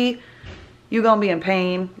turkey, you're gonna be in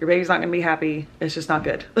pain, your baby's not gonna be happy, it's just not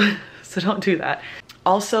good. So don't do that.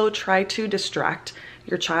 Also, try to distract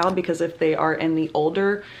your child, because if they are in the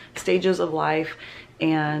older stages of life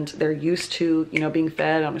and they're used to, you know, being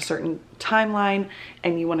fed on a certain timeline,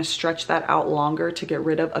 and you want to stretch that out longer to get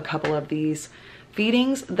rid of a couple of these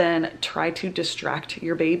feedings, then try to distract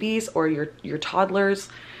your babies or your toddlers.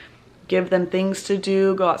 Give them things to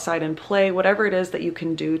do, go outside and play, whatever it is that you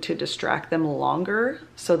can do to distract them longer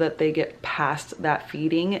so that they get past that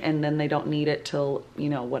feeding and then they don't need it till, you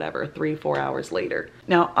know, whatever, 3-4 hours later.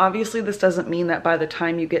 Now, obviously this doesn't mean that by the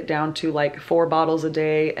time you get down to like 4 bottles a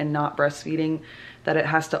day and not breastfeeding, that it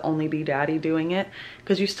has to only be daddy doing it,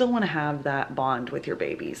 because you still want to have that bond with your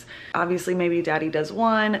babies. Obviously, maybe daddy does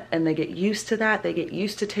 1 and they get used to that, they get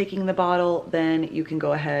used to taking the bottle, then you can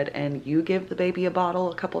go ahead and you give the baby a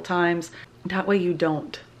bottle a couple times. That way you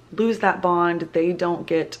don't lose that bond, they don't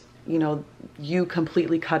get, you know, you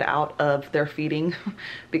completely cut out of their feeding,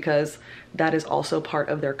 because that is also part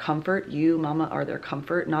of their comfort. You, mama, are their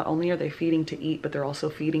comfort. Not only are they feeding to eat, but they're also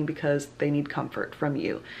feeding because they need comfort from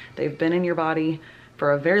you. They've been in your body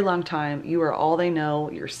for a very long time. You are all they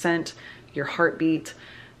know, your scent, your heartbeat,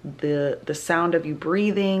 the sound of you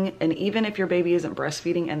breathing. And even if your baby isn't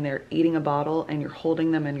breastfeeding and they're eating a bottle and you're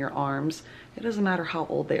holding them in your arms, it doesn't matter how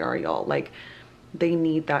old they are, y'all. Like, they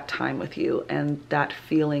need that time with you and that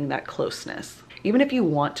feeling, that closeness. Even if you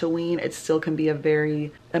want to wean, it still can be a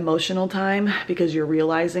very emotional time because you're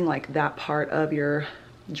realizing like that part of your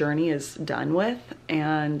journey is done with.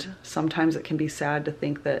 And sometimes it can be sad to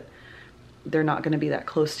think that they're not going to be that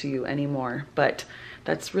close to you anymore, but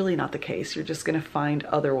that's really not the case. You're just going to find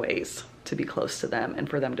other ways to be close to them and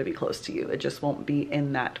for them to be close to you. It just won't be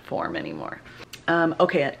in that form anymore.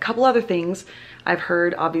 Okay, a couple other things I've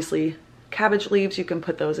heard. Obviously, cabbage leaves, you can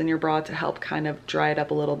put those in your bra to help kind of dry it up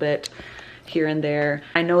a little bit here and there.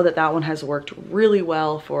 I know that that one has worked really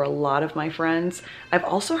well for a lot of my friends. I've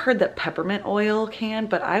also heard that peppermint oil can,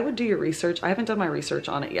 but I would do your research. I haven't done my research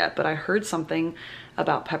on it yet, but I heard something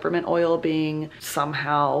about peppermint oil being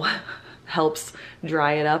somehow helps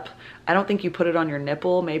dry it up. I don't think you put it on your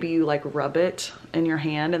nipple. Maybe you like rub it in your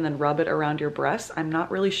hand and then rub it around your breast. I'm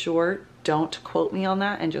not really sure. Don't quote me on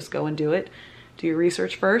that and just go and do it. Do your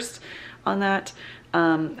research first on that.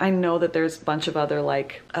 I know that there's a bunch of other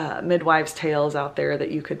like midwives' tales out there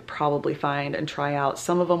that you could probably find and try out.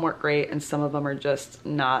 Some of them work great and some of them are just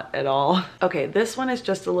not at all. Okay, this one is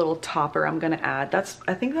just a little topper I'm gonna add.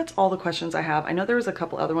 I think that's all the questions I have. I know there was a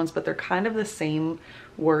couple other ones, but they're kind of the same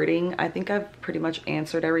wording. I think I've pretty much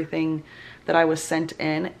answered everything that I was sent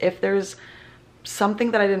in. If there's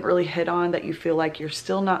something that I didn't really hit on that you feel like you're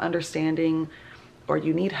still not understanding or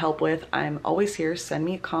you need help with, I'm always here. Send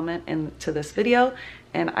me a comment into this video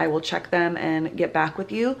and I will check them and get back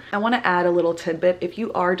with you. I want to add a little tidbit. If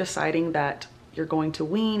you are deciding that you're going to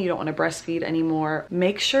wean, you don't want to breastfeed anymore,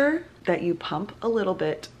 make sure that you pump a little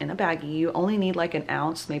bit in a baggie. You only need like an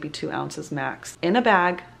ounce, maybe 2 ounces max in a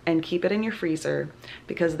bag, and keep it in your freezer,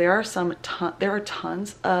 because there are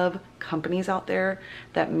tons of companies out there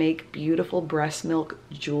that make beautiful breast milk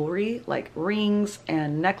jewelry, like rings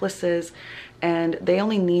and necklaces, and they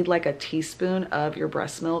only need like a teaspoon of your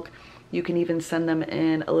breast milk. You can even send them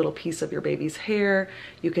in a little piece of your baby's hair.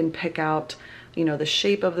 You can pick out, you know, the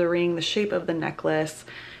shape of the ring, the shape of the necklace,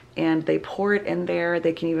 and they pour it in there.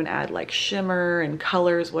 They can even add like shimmer and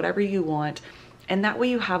colors, whatever you want. And that way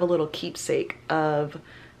you have a little keepsake of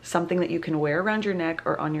something that you can wear around your neck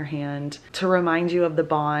or on your hand to remind you of the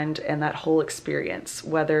bond and that whole experience.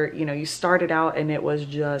 Whether, you know, you started out and it was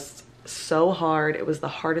just so hard, it was the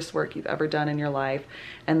hardest work you've ever done in your life,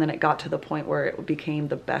 and then it got to the point where it became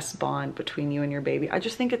the best bond between you and your baby. I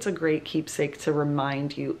just think it's a great keepsake to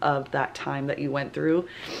remind you of that time that you went through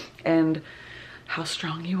and how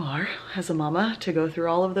strong you are as a mama to go through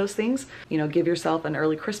all of those things. You know, give yourself an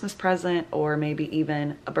early Christmas present or maybe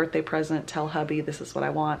even a birthday present. Tell hubby, this is what I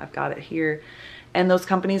want, I've got it here. And those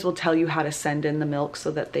companies will tell you how to send in the milk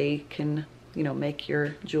so that they can, you know, make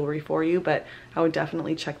your jewelry for you. But I would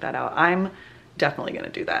definitely check that out. I'm definitely gonna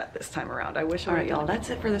do that this time around. I wish. All right, y'all, that's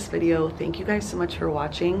it for this video. Thank you guys so much for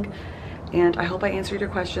watching. And I hope I answered your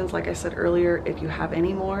questions. Like I said earlier, if you have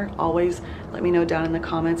any more, always let me know down in the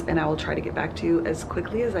comments and I will try to get back to you as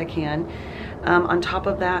quickly as I can. On top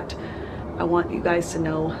of that, I want you guys to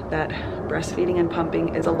know that breastfeeding and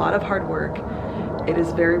pumping is a lot of hard work. It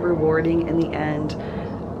is very rewarding in the end,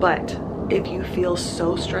 but if you feel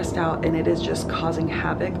so stressed out and it is just causing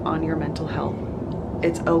havoc on your mental health,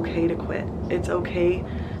 it's okay to quit. It's okay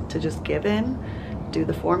to just give in. Do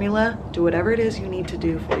the formula, do whatever it is you need to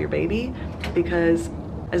do for your baby, because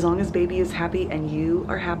as long as baby is happy and you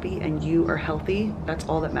are healthy, that's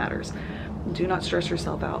all that matters. Do not stress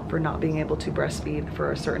yourself out for not being able to breastfeed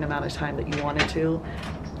for a certain amount of time that you wanted to.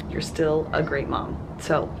 You're still a great mom.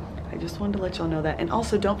 So I just wanted to let y'all know that. And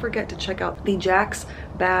also don't forget to check out the Jax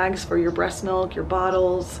bags for your breast milk, your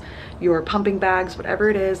bottles, your pumping bags, whatever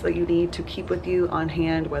it is that you need to keep with you on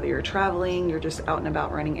hand, whether you're traveling, you're just out and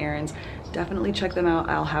about running errands. Definitely check them out.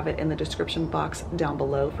 I'll have it in the description box down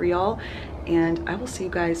below for y'all. And I will see you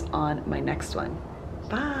guys on my next one.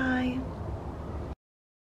 Bye.